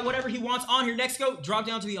pick out whatever he wants on here. Next, go drop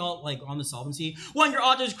down to the alt, on the solvency. One, your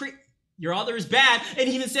author is bad, and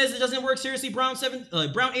he even says it doesn't work seriously. Brown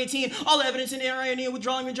 18, all the evidence in irony and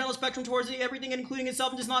withdrawing from general spectrum towards everything, including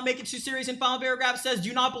itself, and does not make it too serious. And final paragraph says,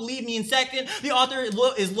 do not believe me. And second, the author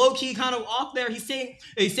is low-key kind of off there. He's saying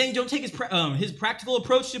don't take his practical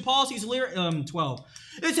approach to policies. 12.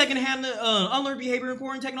 The second hand, the unlearned behavior in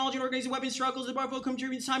foreign technology and organizing weapons struggles. The Barfo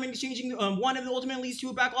contributes time in exchanging one, and ultimately leads to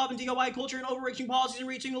a backlog in DOI culture and overreaching policies and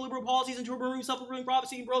reaching the liberal policies into a maroon self-fulfilling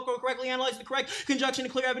prophecy and broke or correctly analyze the correct conjunction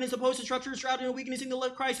and clear evidence opposed to structure, shrouded in weakening the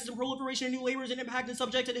left crisis and proliferation of new labors and impact and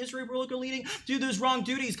subject to the history of political leading to those wrong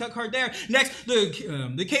duties. Cut card there. Next,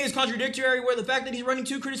 the K is contradictory, where the fact that he's running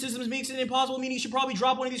 2 criticisms makes it impossible, meaning you should probably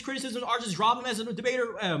drop one of these criticisms or just drop him as a debater.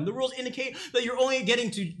 The rules indicate that you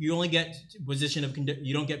only get position of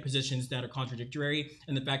you don't get positions that are contradictory,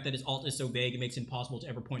 and the fact that his alt is so vague, it makes it impossible to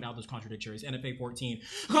ever point out those contradictories. NFA 14.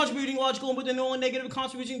 Contributing logical and within only negative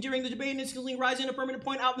contribution during the debate and instantly rising affirmative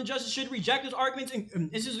point out, and the justice should reject those arguments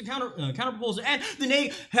and this is a counter proposal. And the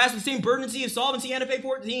neg has the same burdency of solvency. NFA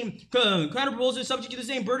 14. Counter proposal is subject to the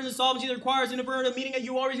same burden of solvency that requires an affirmative, meaning that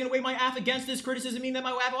you always going to weigh my app against this criticism, meaning that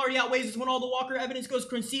my app already outweighs this when all the Walker evidence goes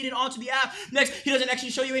conceded onto the app. Next, he doesn't actually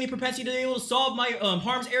show you any propensity to be able to solve my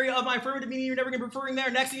harms area of my affirmative, meaning you're never going to be referring there.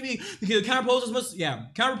 Next, the counter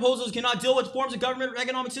proposals cannot deal with forms of government or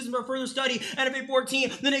economic system or further study. NFA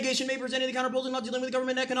 14, the negation may present in the counter proposal not dealing with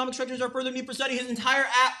government and economic structures or further need for study. His entire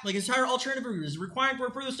app, his entire alternative is requiring for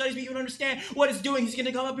further studies, but you don't understand what it's doing. He's going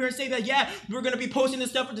to come up here and say that, yeah, we're going to be posting this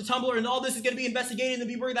stuff into Tumblr and all this is going to be investigated and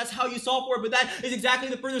be worried that's how you solve for it, but that is exactly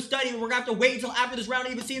the further study. We're going to have to wait until after this round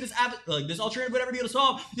to even see this this alternative would ever be able to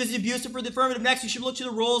solve. This is abusive for the affirmative. Next, you should look to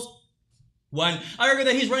the rules. 1. I argue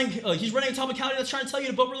that he's running a topicality that's trying to tell you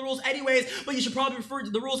to vote for the rules anyways, but you should probably refer to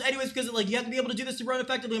the rules anyways because you have to be able to do this to run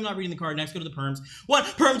effectively. I'm not reading the card. Next, go to the perms. 1.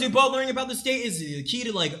 Perm 2. Both learning about the state is key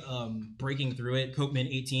to breaking through it. Copeman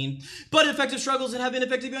 18. But effective struggles and have been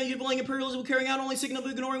effective beyond utilizing imperialism carrying out only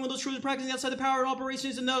signally ignoring when those truly practicing outside the power and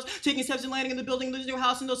operations and those taking steps in landing in the building this new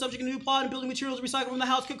house and those subject to new plot and building materials recycled from the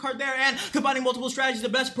house. Cut card there and combining multiple strategies. The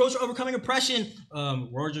best approach to overcoming oppression.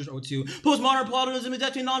 Rogers 02. Postmodern platonism is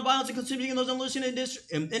definitely non-violence and contributing those unleashing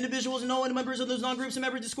individuals and no one members of those non-groups and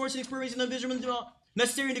members discourse and experiencing the visual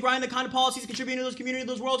necessary to grind the kind of policies contributing to those communities,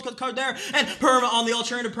 those worlds. Cut card there and perm on the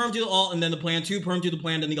alternative, perm to the alt and then the plan. 2. Perm to the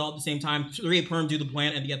plan and the alt at the same time. 3. Perm to the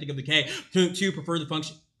plan and the ethic of the K. 2. Prefer the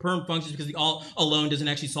function. Perm functions because the alt alone doesn't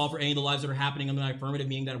actually solve for any of the lives that are happening on the affirmative,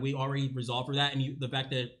 meaning that we already resolved for that, and the fact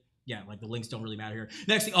that the links don't really matter here.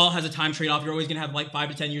 Next, the alt has a time trade-off. You're always going to have 5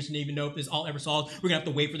 to 10 years to even know if this alt ever solved. We're going to have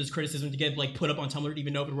to wait for this criticism to get put up on Tumblr to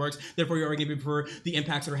even know if it works. Therefore, you're already going to prefer the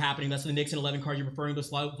impacts that are happening. That's the Nixon 11 card. You're preferring the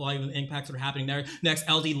volume of the impacts that are happening there. Next,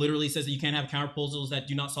 LD literally says that you can't have counter proposals that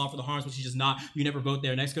do not solve for the harms, which is just not. You never vote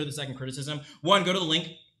there. Next, go to the second criticism. 1, go to the link.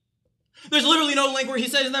 There's literally no link where he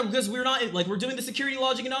says that because we're not, we're doing the security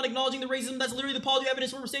logic and not acknowledging the racism. That's literally the policy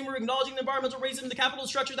evidence where we're saying we're acknowledging the environmental racism, the capital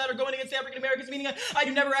structure that are going against the African Americans, meaning I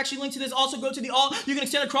do never actually link to this. Also go to the alt. You can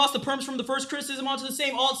extend across the perms from the first criticism onto the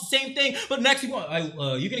same alt. It's the same thing. But next, you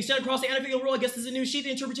can extend across the NFL rule. I guess this is a new sheet.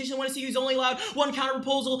 The interpretation I want to see is only allowed 1 counter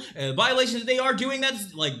proposal. Violations, they are doing that.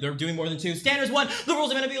 They're doing more than 2. Standards 1. The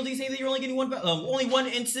rules of NFLD say that you're only getting only one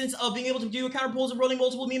instance of being able to do a counter proposal. Rolling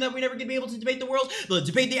multiple mean that we're never going to be able to debate the world.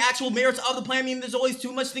 Debate the actual merits of the plan, meaning there's always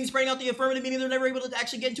too much things spreading out the affirmative, meaning they're never able to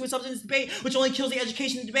actually get into a substance debate, which only kills the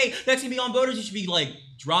education debate. Next, gonna be on voters. You should be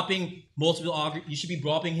dropping multiple. You should be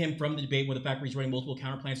dropping him from the debate with the fact that he's running multiple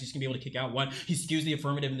counter plans. He's gonna be able to kick out 1. He skews the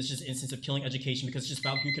affirmative, and this is just an instance of killing education because it's just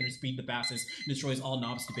about who can speed the fastest and destroys all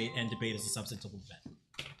knobs debate, and debate is a substantive event.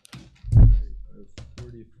 I have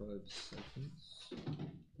 45 seconds.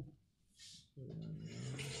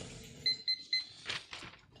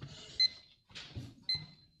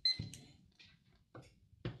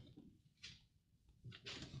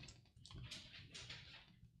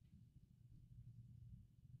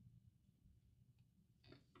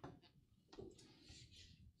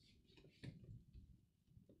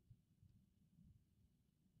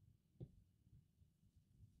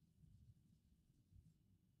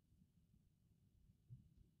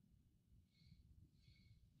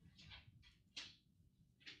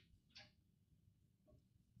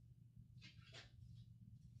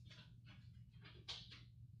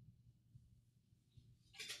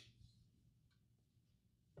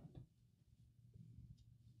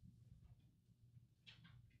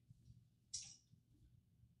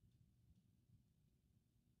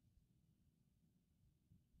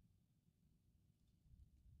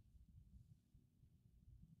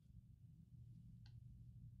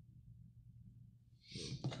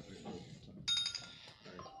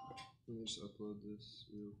 Let me just upload this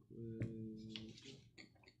real quick.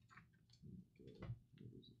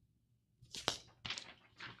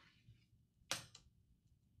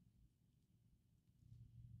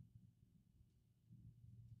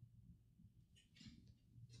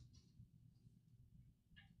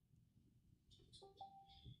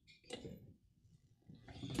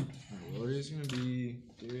 Alright, order is going to be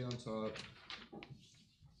theory on top.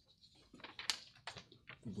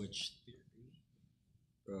 Which theory?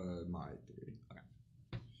 My theory. Okay.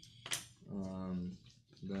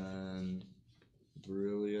 Then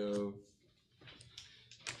Virilio.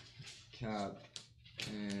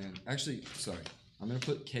 actually, sorry. I'm going to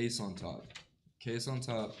put case on top. Case on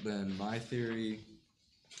top, then my theory,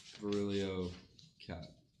 Virilio, Cat.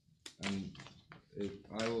 And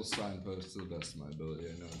I will signpost to the best of my ability.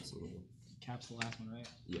 I know it's a little... Cap's the last one, right?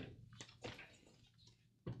 Yeah.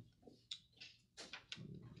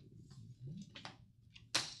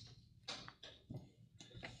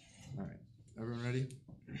 Alright. Everyone ready?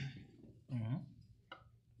 Mm-hmm.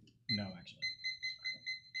 No, actually.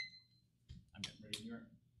 I'm getting ready to hear it.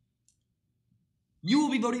 You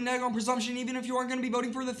will be voting neg on presumption even if you aren't going to be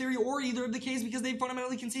voting for the theory or either of the case because they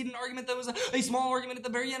fundamentally conceded an argument that was a small argument at the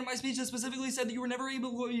very end of my speech that specifically said that you were never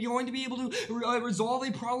going to be able to resolve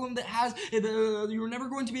a problem that has, you were never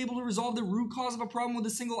going to be able to resolve the root cause of a problem with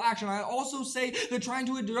a single action. I also say that trying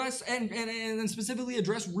to address and specifically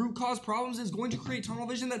address root cause problems is going to create tunnel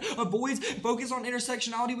vision that avoids focus on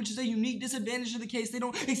intersectionality, which is a unique disadvantage to the case. They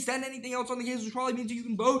don't extend anything else on the case, which probably means you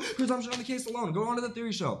can vote presumption on the case alone. Go on to the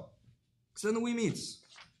theory show. Extend the Wii Meets.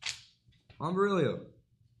 On Virilio.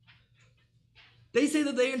 They say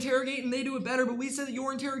that they interrogate and they do it better, but we say that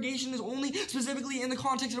your interrogation is only specifically in the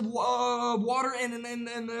context of water and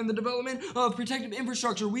the development of protective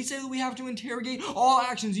infrastructure. We say that we have to interrogate all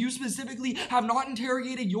actions. You specifically have not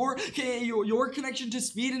interrogated your connection to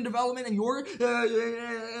speed and development and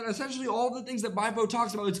and essentially all the things that Bifo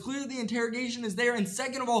talks about. It's clear that the interrogation is there, and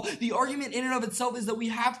second of all, the argument in and of itself is that we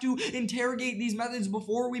have to interrogate these methods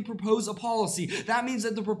before we propose a policy. That means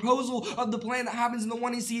that the proposal of the plan that happens in the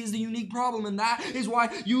 1AC is the unique problem, and that is why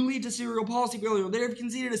you lead to serial policy failure. They have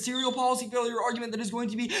conceded a serial policy failure argument that is going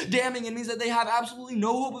to be damning and means that they have absolutely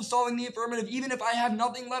no hope of solving the affirmative, even if I have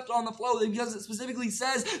nothing left on the flow, because it specifically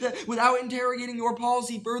says that without interrogating your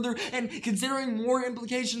policy further and considering more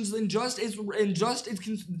implications than just its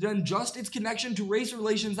connection to race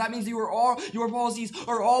relations, that means your policies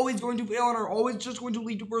are always going to fail and are always just going to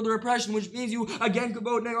lead to further oppression, which means you again could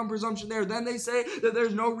vote neg on presumption there. Then they say that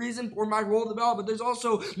there's no reason for my roll of the ballot, but there's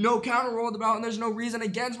also no counter roll of the ballot, and there's no reason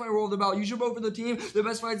against my roll of the ballot. You should vote for the team that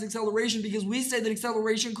best finds acceleration, because we say that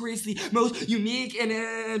acceleration creates the most unique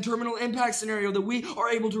and terminal impact scenario that we are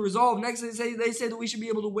able to resolve. Next, they say that we should be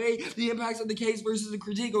able to weigh the impacts of the case versus the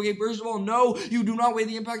critique. Okay, first of all, no, you do not weigh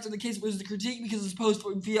the impacts of the case versus the critique, because it's post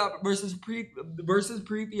fiat versus pre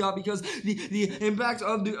fiat, because the impacts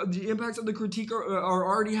of the critique are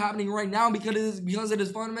already happening right now, because it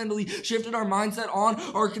has fundamentally shifted our mindset on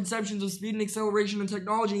our conceptions of speed and acceleration and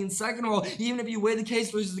technology. And second of all, even if you weigh the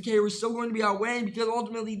case versus the K, we're still going to be outweighing, because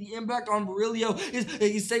ultimately the impact on Virilio is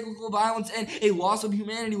a cyclical violence and a loss of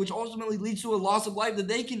humanity, which ultimately leads to a loss of life that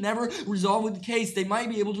they can never resolve with the case. They might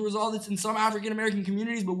be able to resolve this in some African American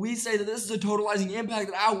communities, but we say that this is a totalizing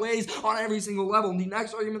impact that outweighs on every single level. And the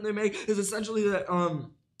next argument they make is essentially that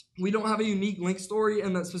we don't have a unique link story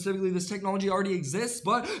and that specifically this technology already exists,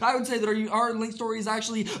 but I would say that our link story is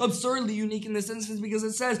actually absurdly unique in this instance, because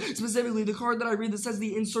it says specifically, the card that I read that says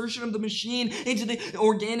the insertion of the machine into the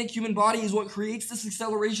organic human body is what creates this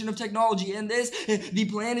acceleration of technology. And the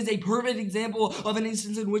plan is a perfect example of an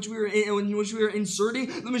instance in which we are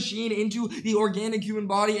inserting the machine into the organic human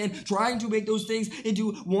body and trying to make those things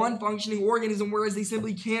into one functioning organism, whereas they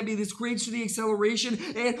simply can't be. This creates the acceleration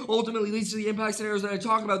and ultimately leads to the impact scenarios that I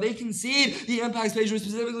talk about. They concede the impacts page, which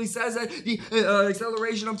specifically says that the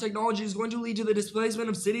acceleration of technology is going to lead to the displacement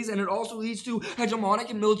of cities, and it also leads to hegemonic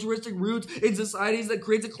and militaristic roots in societies that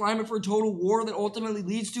creates a climate for total war that ultimately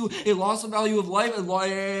leads to a loss of value of life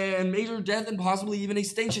and major death and possibly even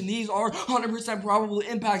extinction. These are 100% probable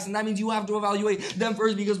impacts, and that means you have to evaluate them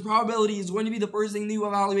first, because probability is going to be the first thing that you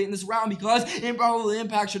evaluate in this round, because improbable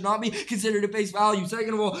impacts should not be considered at face value.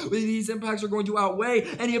 Second of all, these impacts are going to outweigh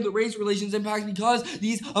any of the race relations impacts, because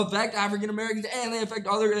these affect African Americans and they affect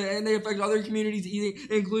other communities,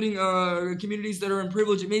 including communities that are in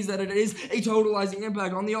privilege. It means that it is a totalizing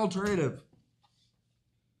impact. On the alternative,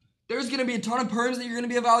 there's going to be a ton of perms that you're going to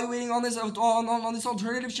be evaluating on this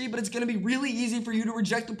alternative sheet, but it's going to be really easy for you to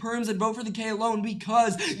reject the perms and vote for the K alone,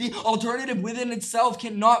 because the alternative within itself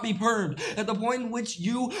cannot be permed. At the point in which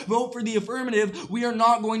you vote for the affirmative, we are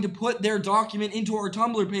not going to put their document into our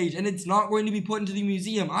Tumblr page, and it's not going to be put into the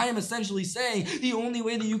museum. I am essentially saying the only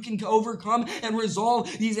way that you can overcome and resolve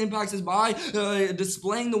these impacts is by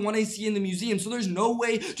displaying the 1AC in the museum. So there's no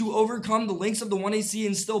way to overcome the links of the 1AC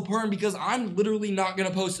and still perm, because I'm literally not going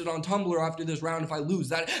to post it on on Tumblr after this round if I lose.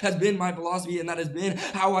 That has been my philosophy, and that has been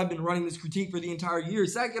how I've been running this critique for the entire year.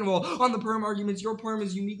 Second of all, on the perm arguments, your perm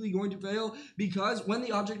is uniquely going to fail because when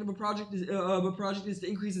the object of a project is to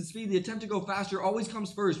increase its speed, the attempt to go faster always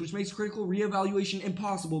comes first, which makes critical reevaluation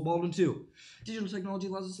impossible. Baldwin 2. Digital technology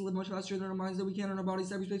allows us to live much faster than our minds that we can in our bodies.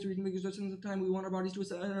 Cyberspace where we can make a sense of time. We want our bodies to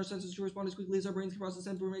and our senses to respond as quickly as our brains can process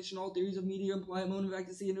information. All theories of media imply a mode of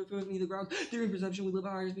accuracy and epiphany of the ground. Theory and perception, we live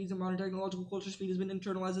at higher speeds, and modern technological culture speed has been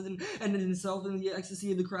internalized and in itself, and the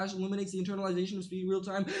ecstasy of the crash eliminates the internalization of speed. Real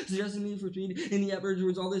time suggesting the need for speed in the effort to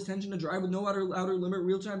resolve this tension. A drive with no outer limit.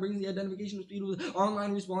 Real time brings the identification of speed with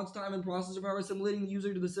online response time and processor power, assimilating the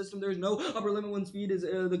user to the system. There is no upper limit when speed is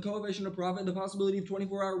the coefficient of profit. The possibility of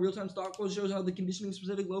 24-hour real-time stock flow shows how the conditioning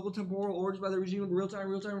specific local temporal orders by the regime of real-time.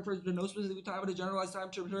 Real-time refers to no specific time, but a generalized time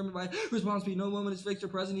determined by response speed. No moment is fixed or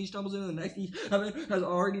present. Each tumbles into the next. Each event has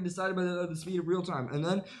already decided by the speed of real-time. And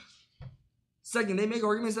then second, they make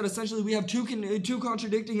arguments that essentially we have two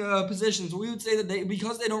contradicting positions. We would say that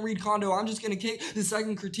because they don't read Kondo, I'm just going to kick the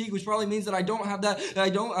second critique, which probably means that I don't have that. I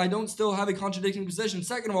don't still have a contradicting position.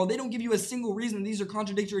 Second of all, they don't give you a single reason these are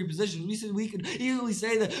contradictory positions. We could easily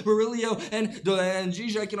say that Virilio and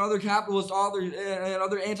Zizek and other capitalist authors and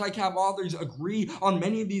other anti-cap authors agree on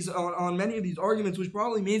many of these arguments, which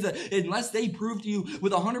probably means that unless they prove to you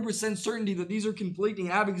with 100% certainty that these are conflicting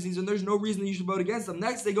advocacies, and there's no reason that you should vote against them.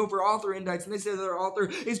 Next, they go for author index, and they say that their author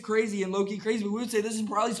is crazy and low-key crazy, but we would say this is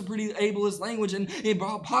probably some pretty ableist language and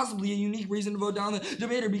possibly a unique reason to vote down the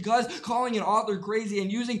debater, because calling an author crazy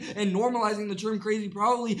and using and normalizing the term crazy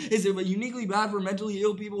probably is uniquely bad for mentally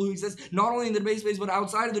ill people who exist not only in the debate space but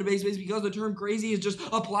outside of the debate space, because the term crazy is just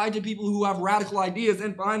applied to people who have radical ideas.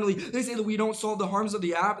 And finally, they say that we don't solve the harms of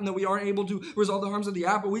the app and that we aren't able to resolve the harms of the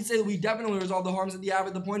app, but we say that we definitely resolve the harms of the app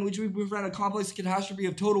at the point in which we prevent a complex catastrophe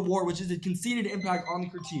of total war, which is a conceded impact on the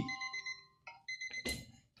critique.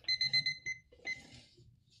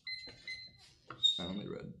 I only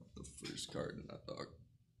read the first card in that doc,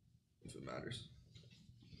 if it matters.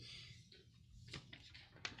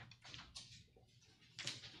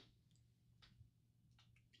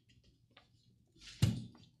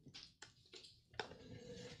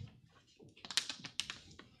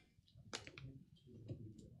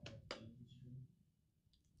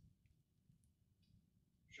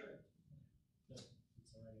 Sure. That's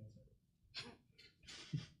the right answer.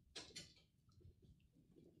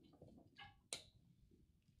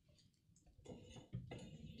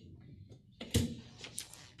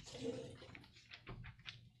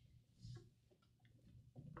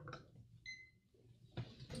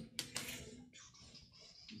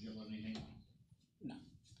 Did you have anything?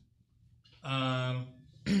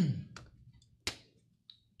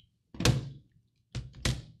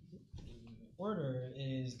 Order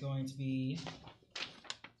is going to be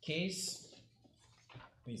case.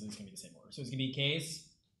 Basically, it's going to be the same order. So it's going to be case,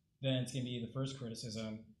 then it's going to be the first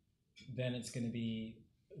criticism, then it's going to be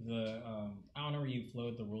the I don't know where you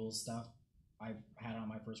flowed the rules stuff I had on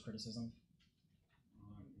my first criticism.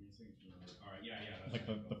 Alright, yeah. Like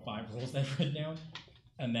the 5 rules that I've written down.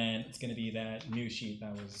 And then it's going to be that new sheet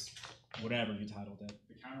that was whatever you titled it.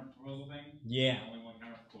 The counter proposal thing? Yeah. Only one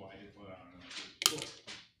counter? Cool, I did put that on there. Cool.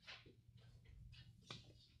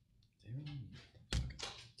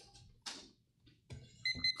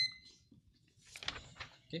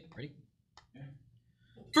 Okay, ready? Yeah.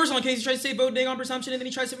 First on case, he tries to say vote neg on presumption, and then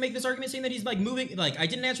he tries to make this argument saying that he's like moving, like I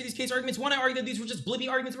didn't answer these case arguments. One, I argued that these were just blippy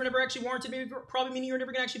arguments that were never actually warranted, maybe probably meaning you're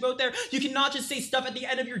never gonna actually vote there. You cannot just say stuff at the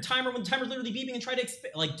end of your timer when the timer's literally beeping and try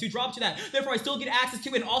to drop to that. Therefore, I still get access to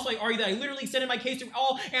it, and also I argue that I literally extended my case to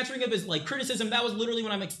all answering of his like criticism. That was literally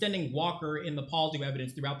when I'm extending Walker in the Paul do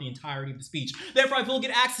evidence throughout the entirety of the speech. Therefore, I will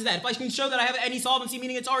get access to that. If I can show that I have any solvency,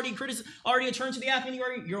 meaning it's already a turn to the AF, meaning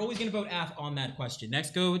you're always gonna vote AF on that question.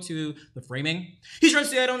 Next, go to the framing. He tries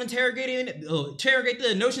to say I don't interrogate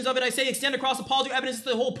the notions of it. I say extend across the Paul do evidence is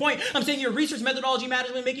the whole point. I'm saying your research methodology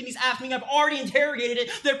matters when making these AF, meaning I've already interrogated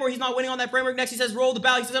it. Therefore, he's not winning on that framework. Next, he says roll the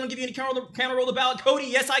ballot. He says I don't give you any counter roll the ballot. Cody,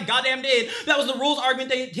 yes, I goddamn did. That was the rules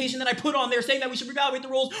argumentation that I put on there, saying that we should reevaluate the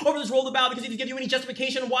rules over this roll the ballot because he didn't give you any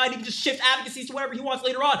justification why he can just shift advocacies to whatever he wants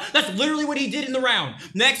later on. That's literally what he did in the round.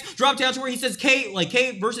 Next, drop down to where he says K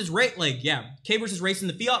versus race, K versus race in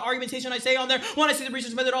the fiat argumentation I say on there. When I say the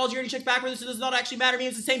research methodology already checks backwards, this does not actually matter.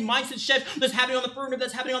 Means it's the same mindset shift that's happening on the affirmative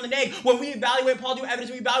that's happening on the neg. When we evaluate Paul do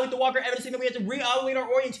evidence, we evaluate the Walker evidence, saying that we have to reevaluate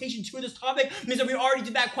our orientation to this topic. Means that we already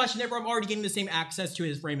did that question, therefore I'm already getting the same access to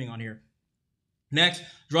his framing on here. Next,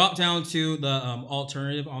 drop down to the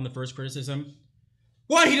alternative on the first criticism.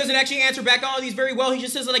 One, he doesn't actually answer back all of these very well. He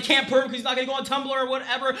just says that I can't perm because he's not going to go on Tumblr or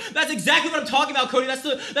whatever. That's exactly what I'm talking about, Cody. That's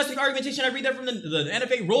the argumentation I read there from the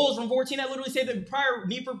NFA rules from 14. I literally say the prior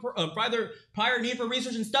need for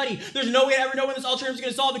research and study. There's no way to ever know when this alternative is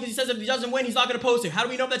going to solve because he says if he doesn't win, he's not going to post it. How do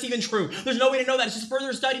we know if that's even true? There's no way to know that. It's just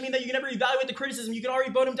further study meaning that you can never evaluate the criticism. You can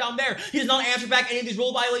already vote him down there. He does not answer back any of these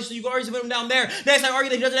rule violations, so you can already vote him down there. Next, I argue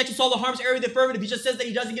that he doesn't actually solve the harms area of the affirmative. He just says that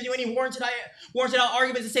he doesn't give you any warranted out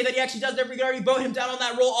arguments to say that he actually does. Therefore, you can already vote him down on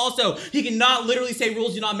that rule also. He cannot literally say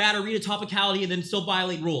rules do not matter, read a topicality, and then still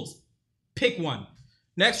violate rules. Pick one.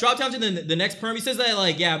 Next, drop down to the next perm. He says that,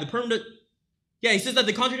 like, yeah, the perm... Yeah, he says that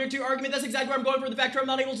the contradictory argument, that's exactly where I'm going for. The fact that I'm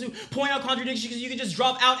not able to point out contradictions because you can just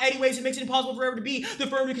drop out anyways. It makes it impossible for ever to be the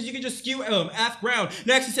affirmative because you can just skew F ground.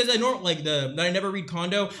 Next, he says that that I never read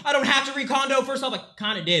condo. I don't have to read condo. First off, I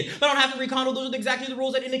kind of did. But I don't have to read condo. Those are exactly the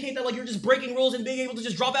rules that indicate that, like, you're just breaking rules and being able to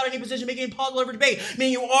just drop out any position, making it impossible for debate.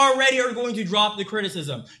 Meaning you already are going to drop the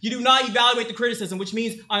criticism. You do not evaluate the criticism, which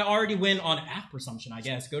means I already win on F presumption, I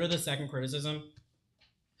guess. Go to the second criticism.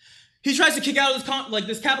 He tries to kick out of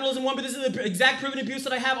this capitalism one, but this is the exact proven abuse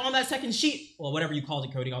that I have on that second sheet. Well, whatever you called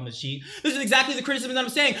it, Cody, on this sheet. This is exactly the criticism that I'm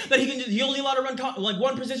saying, that he only allowed to run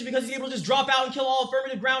one position because he's able to just drop out and kill all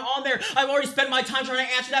affirmative ground on there. I've already spent my time trying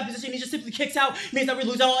to answer that position. He just simply kicks out. It means that we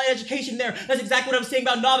lose out all education there. That's exactly what I'm saying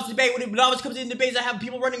about novice debate. When a novice comes in debates that have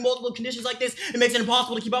people running multiple conditions like this, it makes it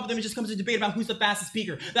impossible to keep up with them. It just comes to debate about who's the fastest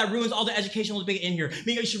speaker. That ruins all the educational debate in here.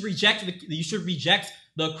 Meaning you should reject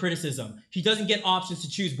the criticism. He doesn't get options to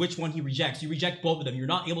choose which one he rejects. You reject both of them. You're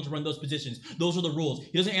not able to run those positions. Those are the rules.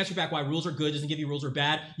 He doesn't answer back why rules are good, doesn't give you rules are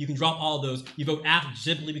bad. You can drop all of those. You vote F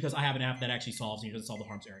simply because I have an F that actually solves, and he doesn't solve the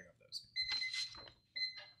harms area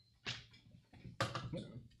of those.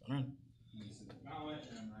 All right.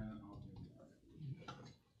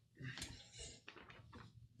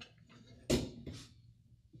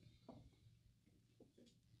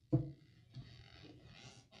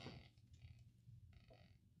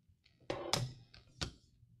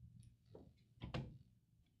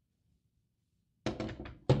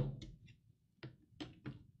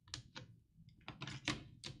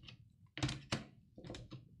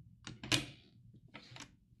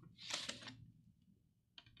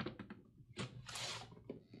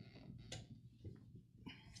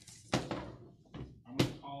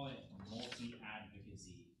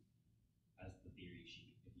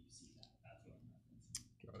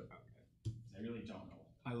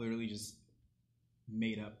 I literally just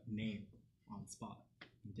made up name on the spot.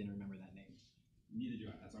 Didn't remember that name. Neither do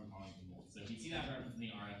I. That's what I'm calling the mold. So if you see that reference in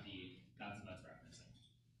the RFD, that's what that's referencing.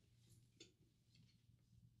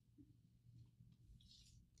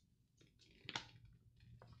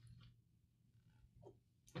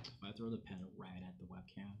 If I throw the pen right at the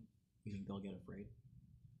webcam, you think they'll get afraid?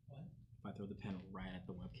 What? If I throw the pen right at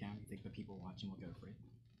the webcam, you think the people watching will get afraid?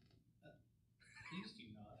 Please do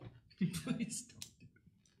not. Please don't.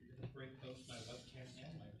 You're gonna break both my webcam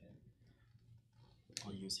and my pen.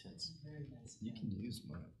 I'll use his. Very nice. You can use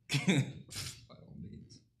mine. By all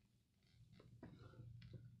means.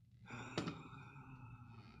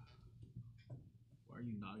 Why are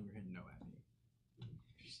you nodding your head no at me?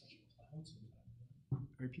 You're such a clown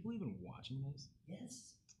sometimes. Are people even watching this?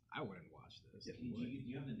 Yes. I wouldn't watch this. Do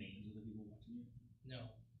you have the names of the people watching you?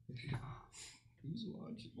 No. Who's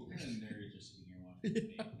watching? What kind of nerds are sitting here watching the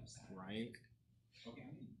video? Right? Okay,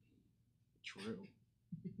 I mean, True.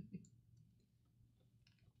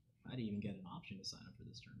 I didn't even get an option to sign up for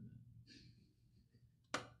this tournament.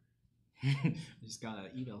 I just got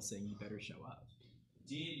an email saying you better show up.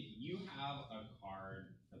 did you have a card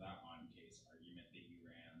for that on case argument that you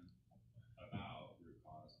ran about root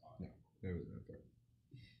cause? No, there was no card.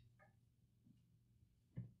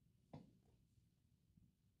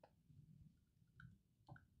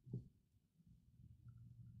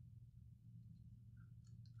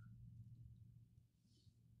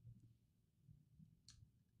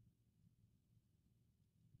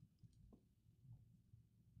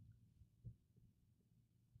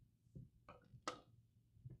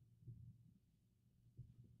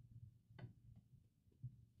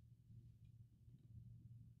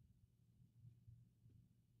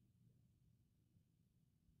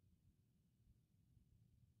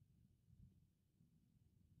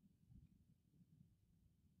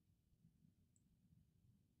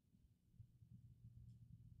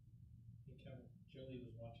 Joey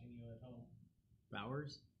was watching you at home.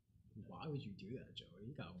 Bowers? Why would you do that, Joey?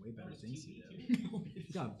 You got way better That was things to TV do. too.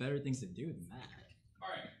 You got better things to do than that.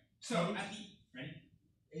 Alright, so at the ready?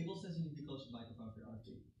 Abel says you need to be close to the microphone for your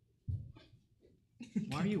RFD.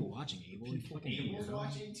 Why are you watching, Abel? You fucking Abel's weirdo.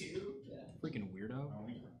 watching too? Yeah. Freaking weirdo. Oh,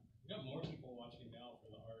 We got more people watching now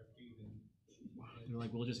for the RFQ than They're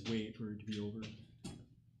like, we'll just wait for it to be over.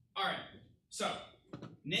 Alright, so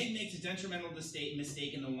Nig makes a detrimental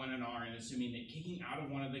mistake in the 1 and R in assuming that kicking out of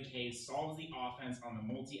one of the Ks solves the offense on the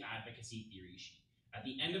multi-advocacy theory sheet. At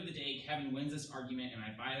the end of the day, Kevin wins this argument, and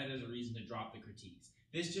I buy that as a reason to drop the critiques.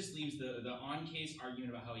 This just leaves the on-case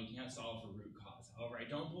argument about how he can't solve for root cause. However, I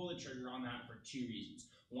don't pull the trigger on that for 2 reasons.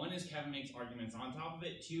 One is Kevin makes arguments on top of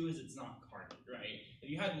it. 2 is it's not carded, right? If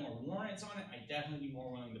you had more warrants on it, I'd definitely be more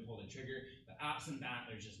willing to pull the trigger. But absent that,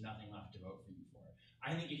 there's just nothing left to vote for you for.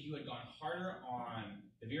 I think if you had gone harder on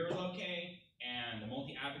the Viraloke and the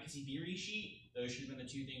multi-advocacy theory sheet, those should have been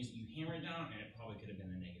the 2 things that you hammered down, and it probably could have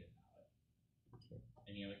been a negative ballot.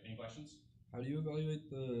 Any questions? How do you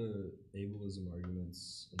evaluate the ableism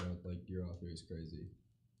arguments about like your author is crazy?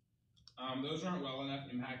 Those aren't well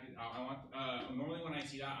enough impacted. I want normally when I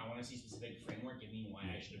see that, I want to see specific framework giving me why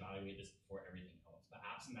I should evaluate this before everything else. But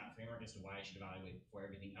absent that framework as to why I should evaluate before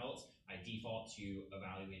everything else, I default to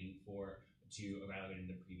evaluating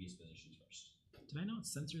the previous positions first. Did I not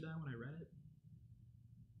censor that when I read it?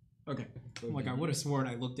 Okay. I'm like, I would have sworn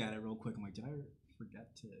I looked at it real quick. I'm like, did I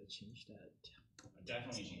forget to change that? I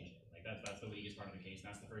definitely changed it. Like that's the weakest part of the case, and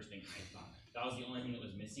that's the first thing I thought. That was the only thing that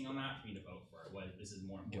was missing on that for me to vote for. Was this is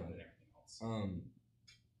more important than everything else.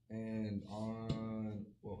 And on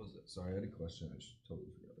what was it? Sorry, I had a question. I just totally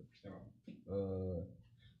forgot it.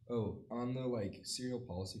 On the like serial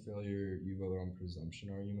policy failure, you vote on presumption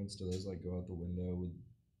arguments. Do those like go out the window with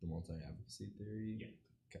the multi-advocacy theory? Yeah.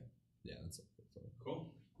 Okay. Yeah, that's all.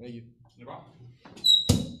 Cool. Thank you. No problem.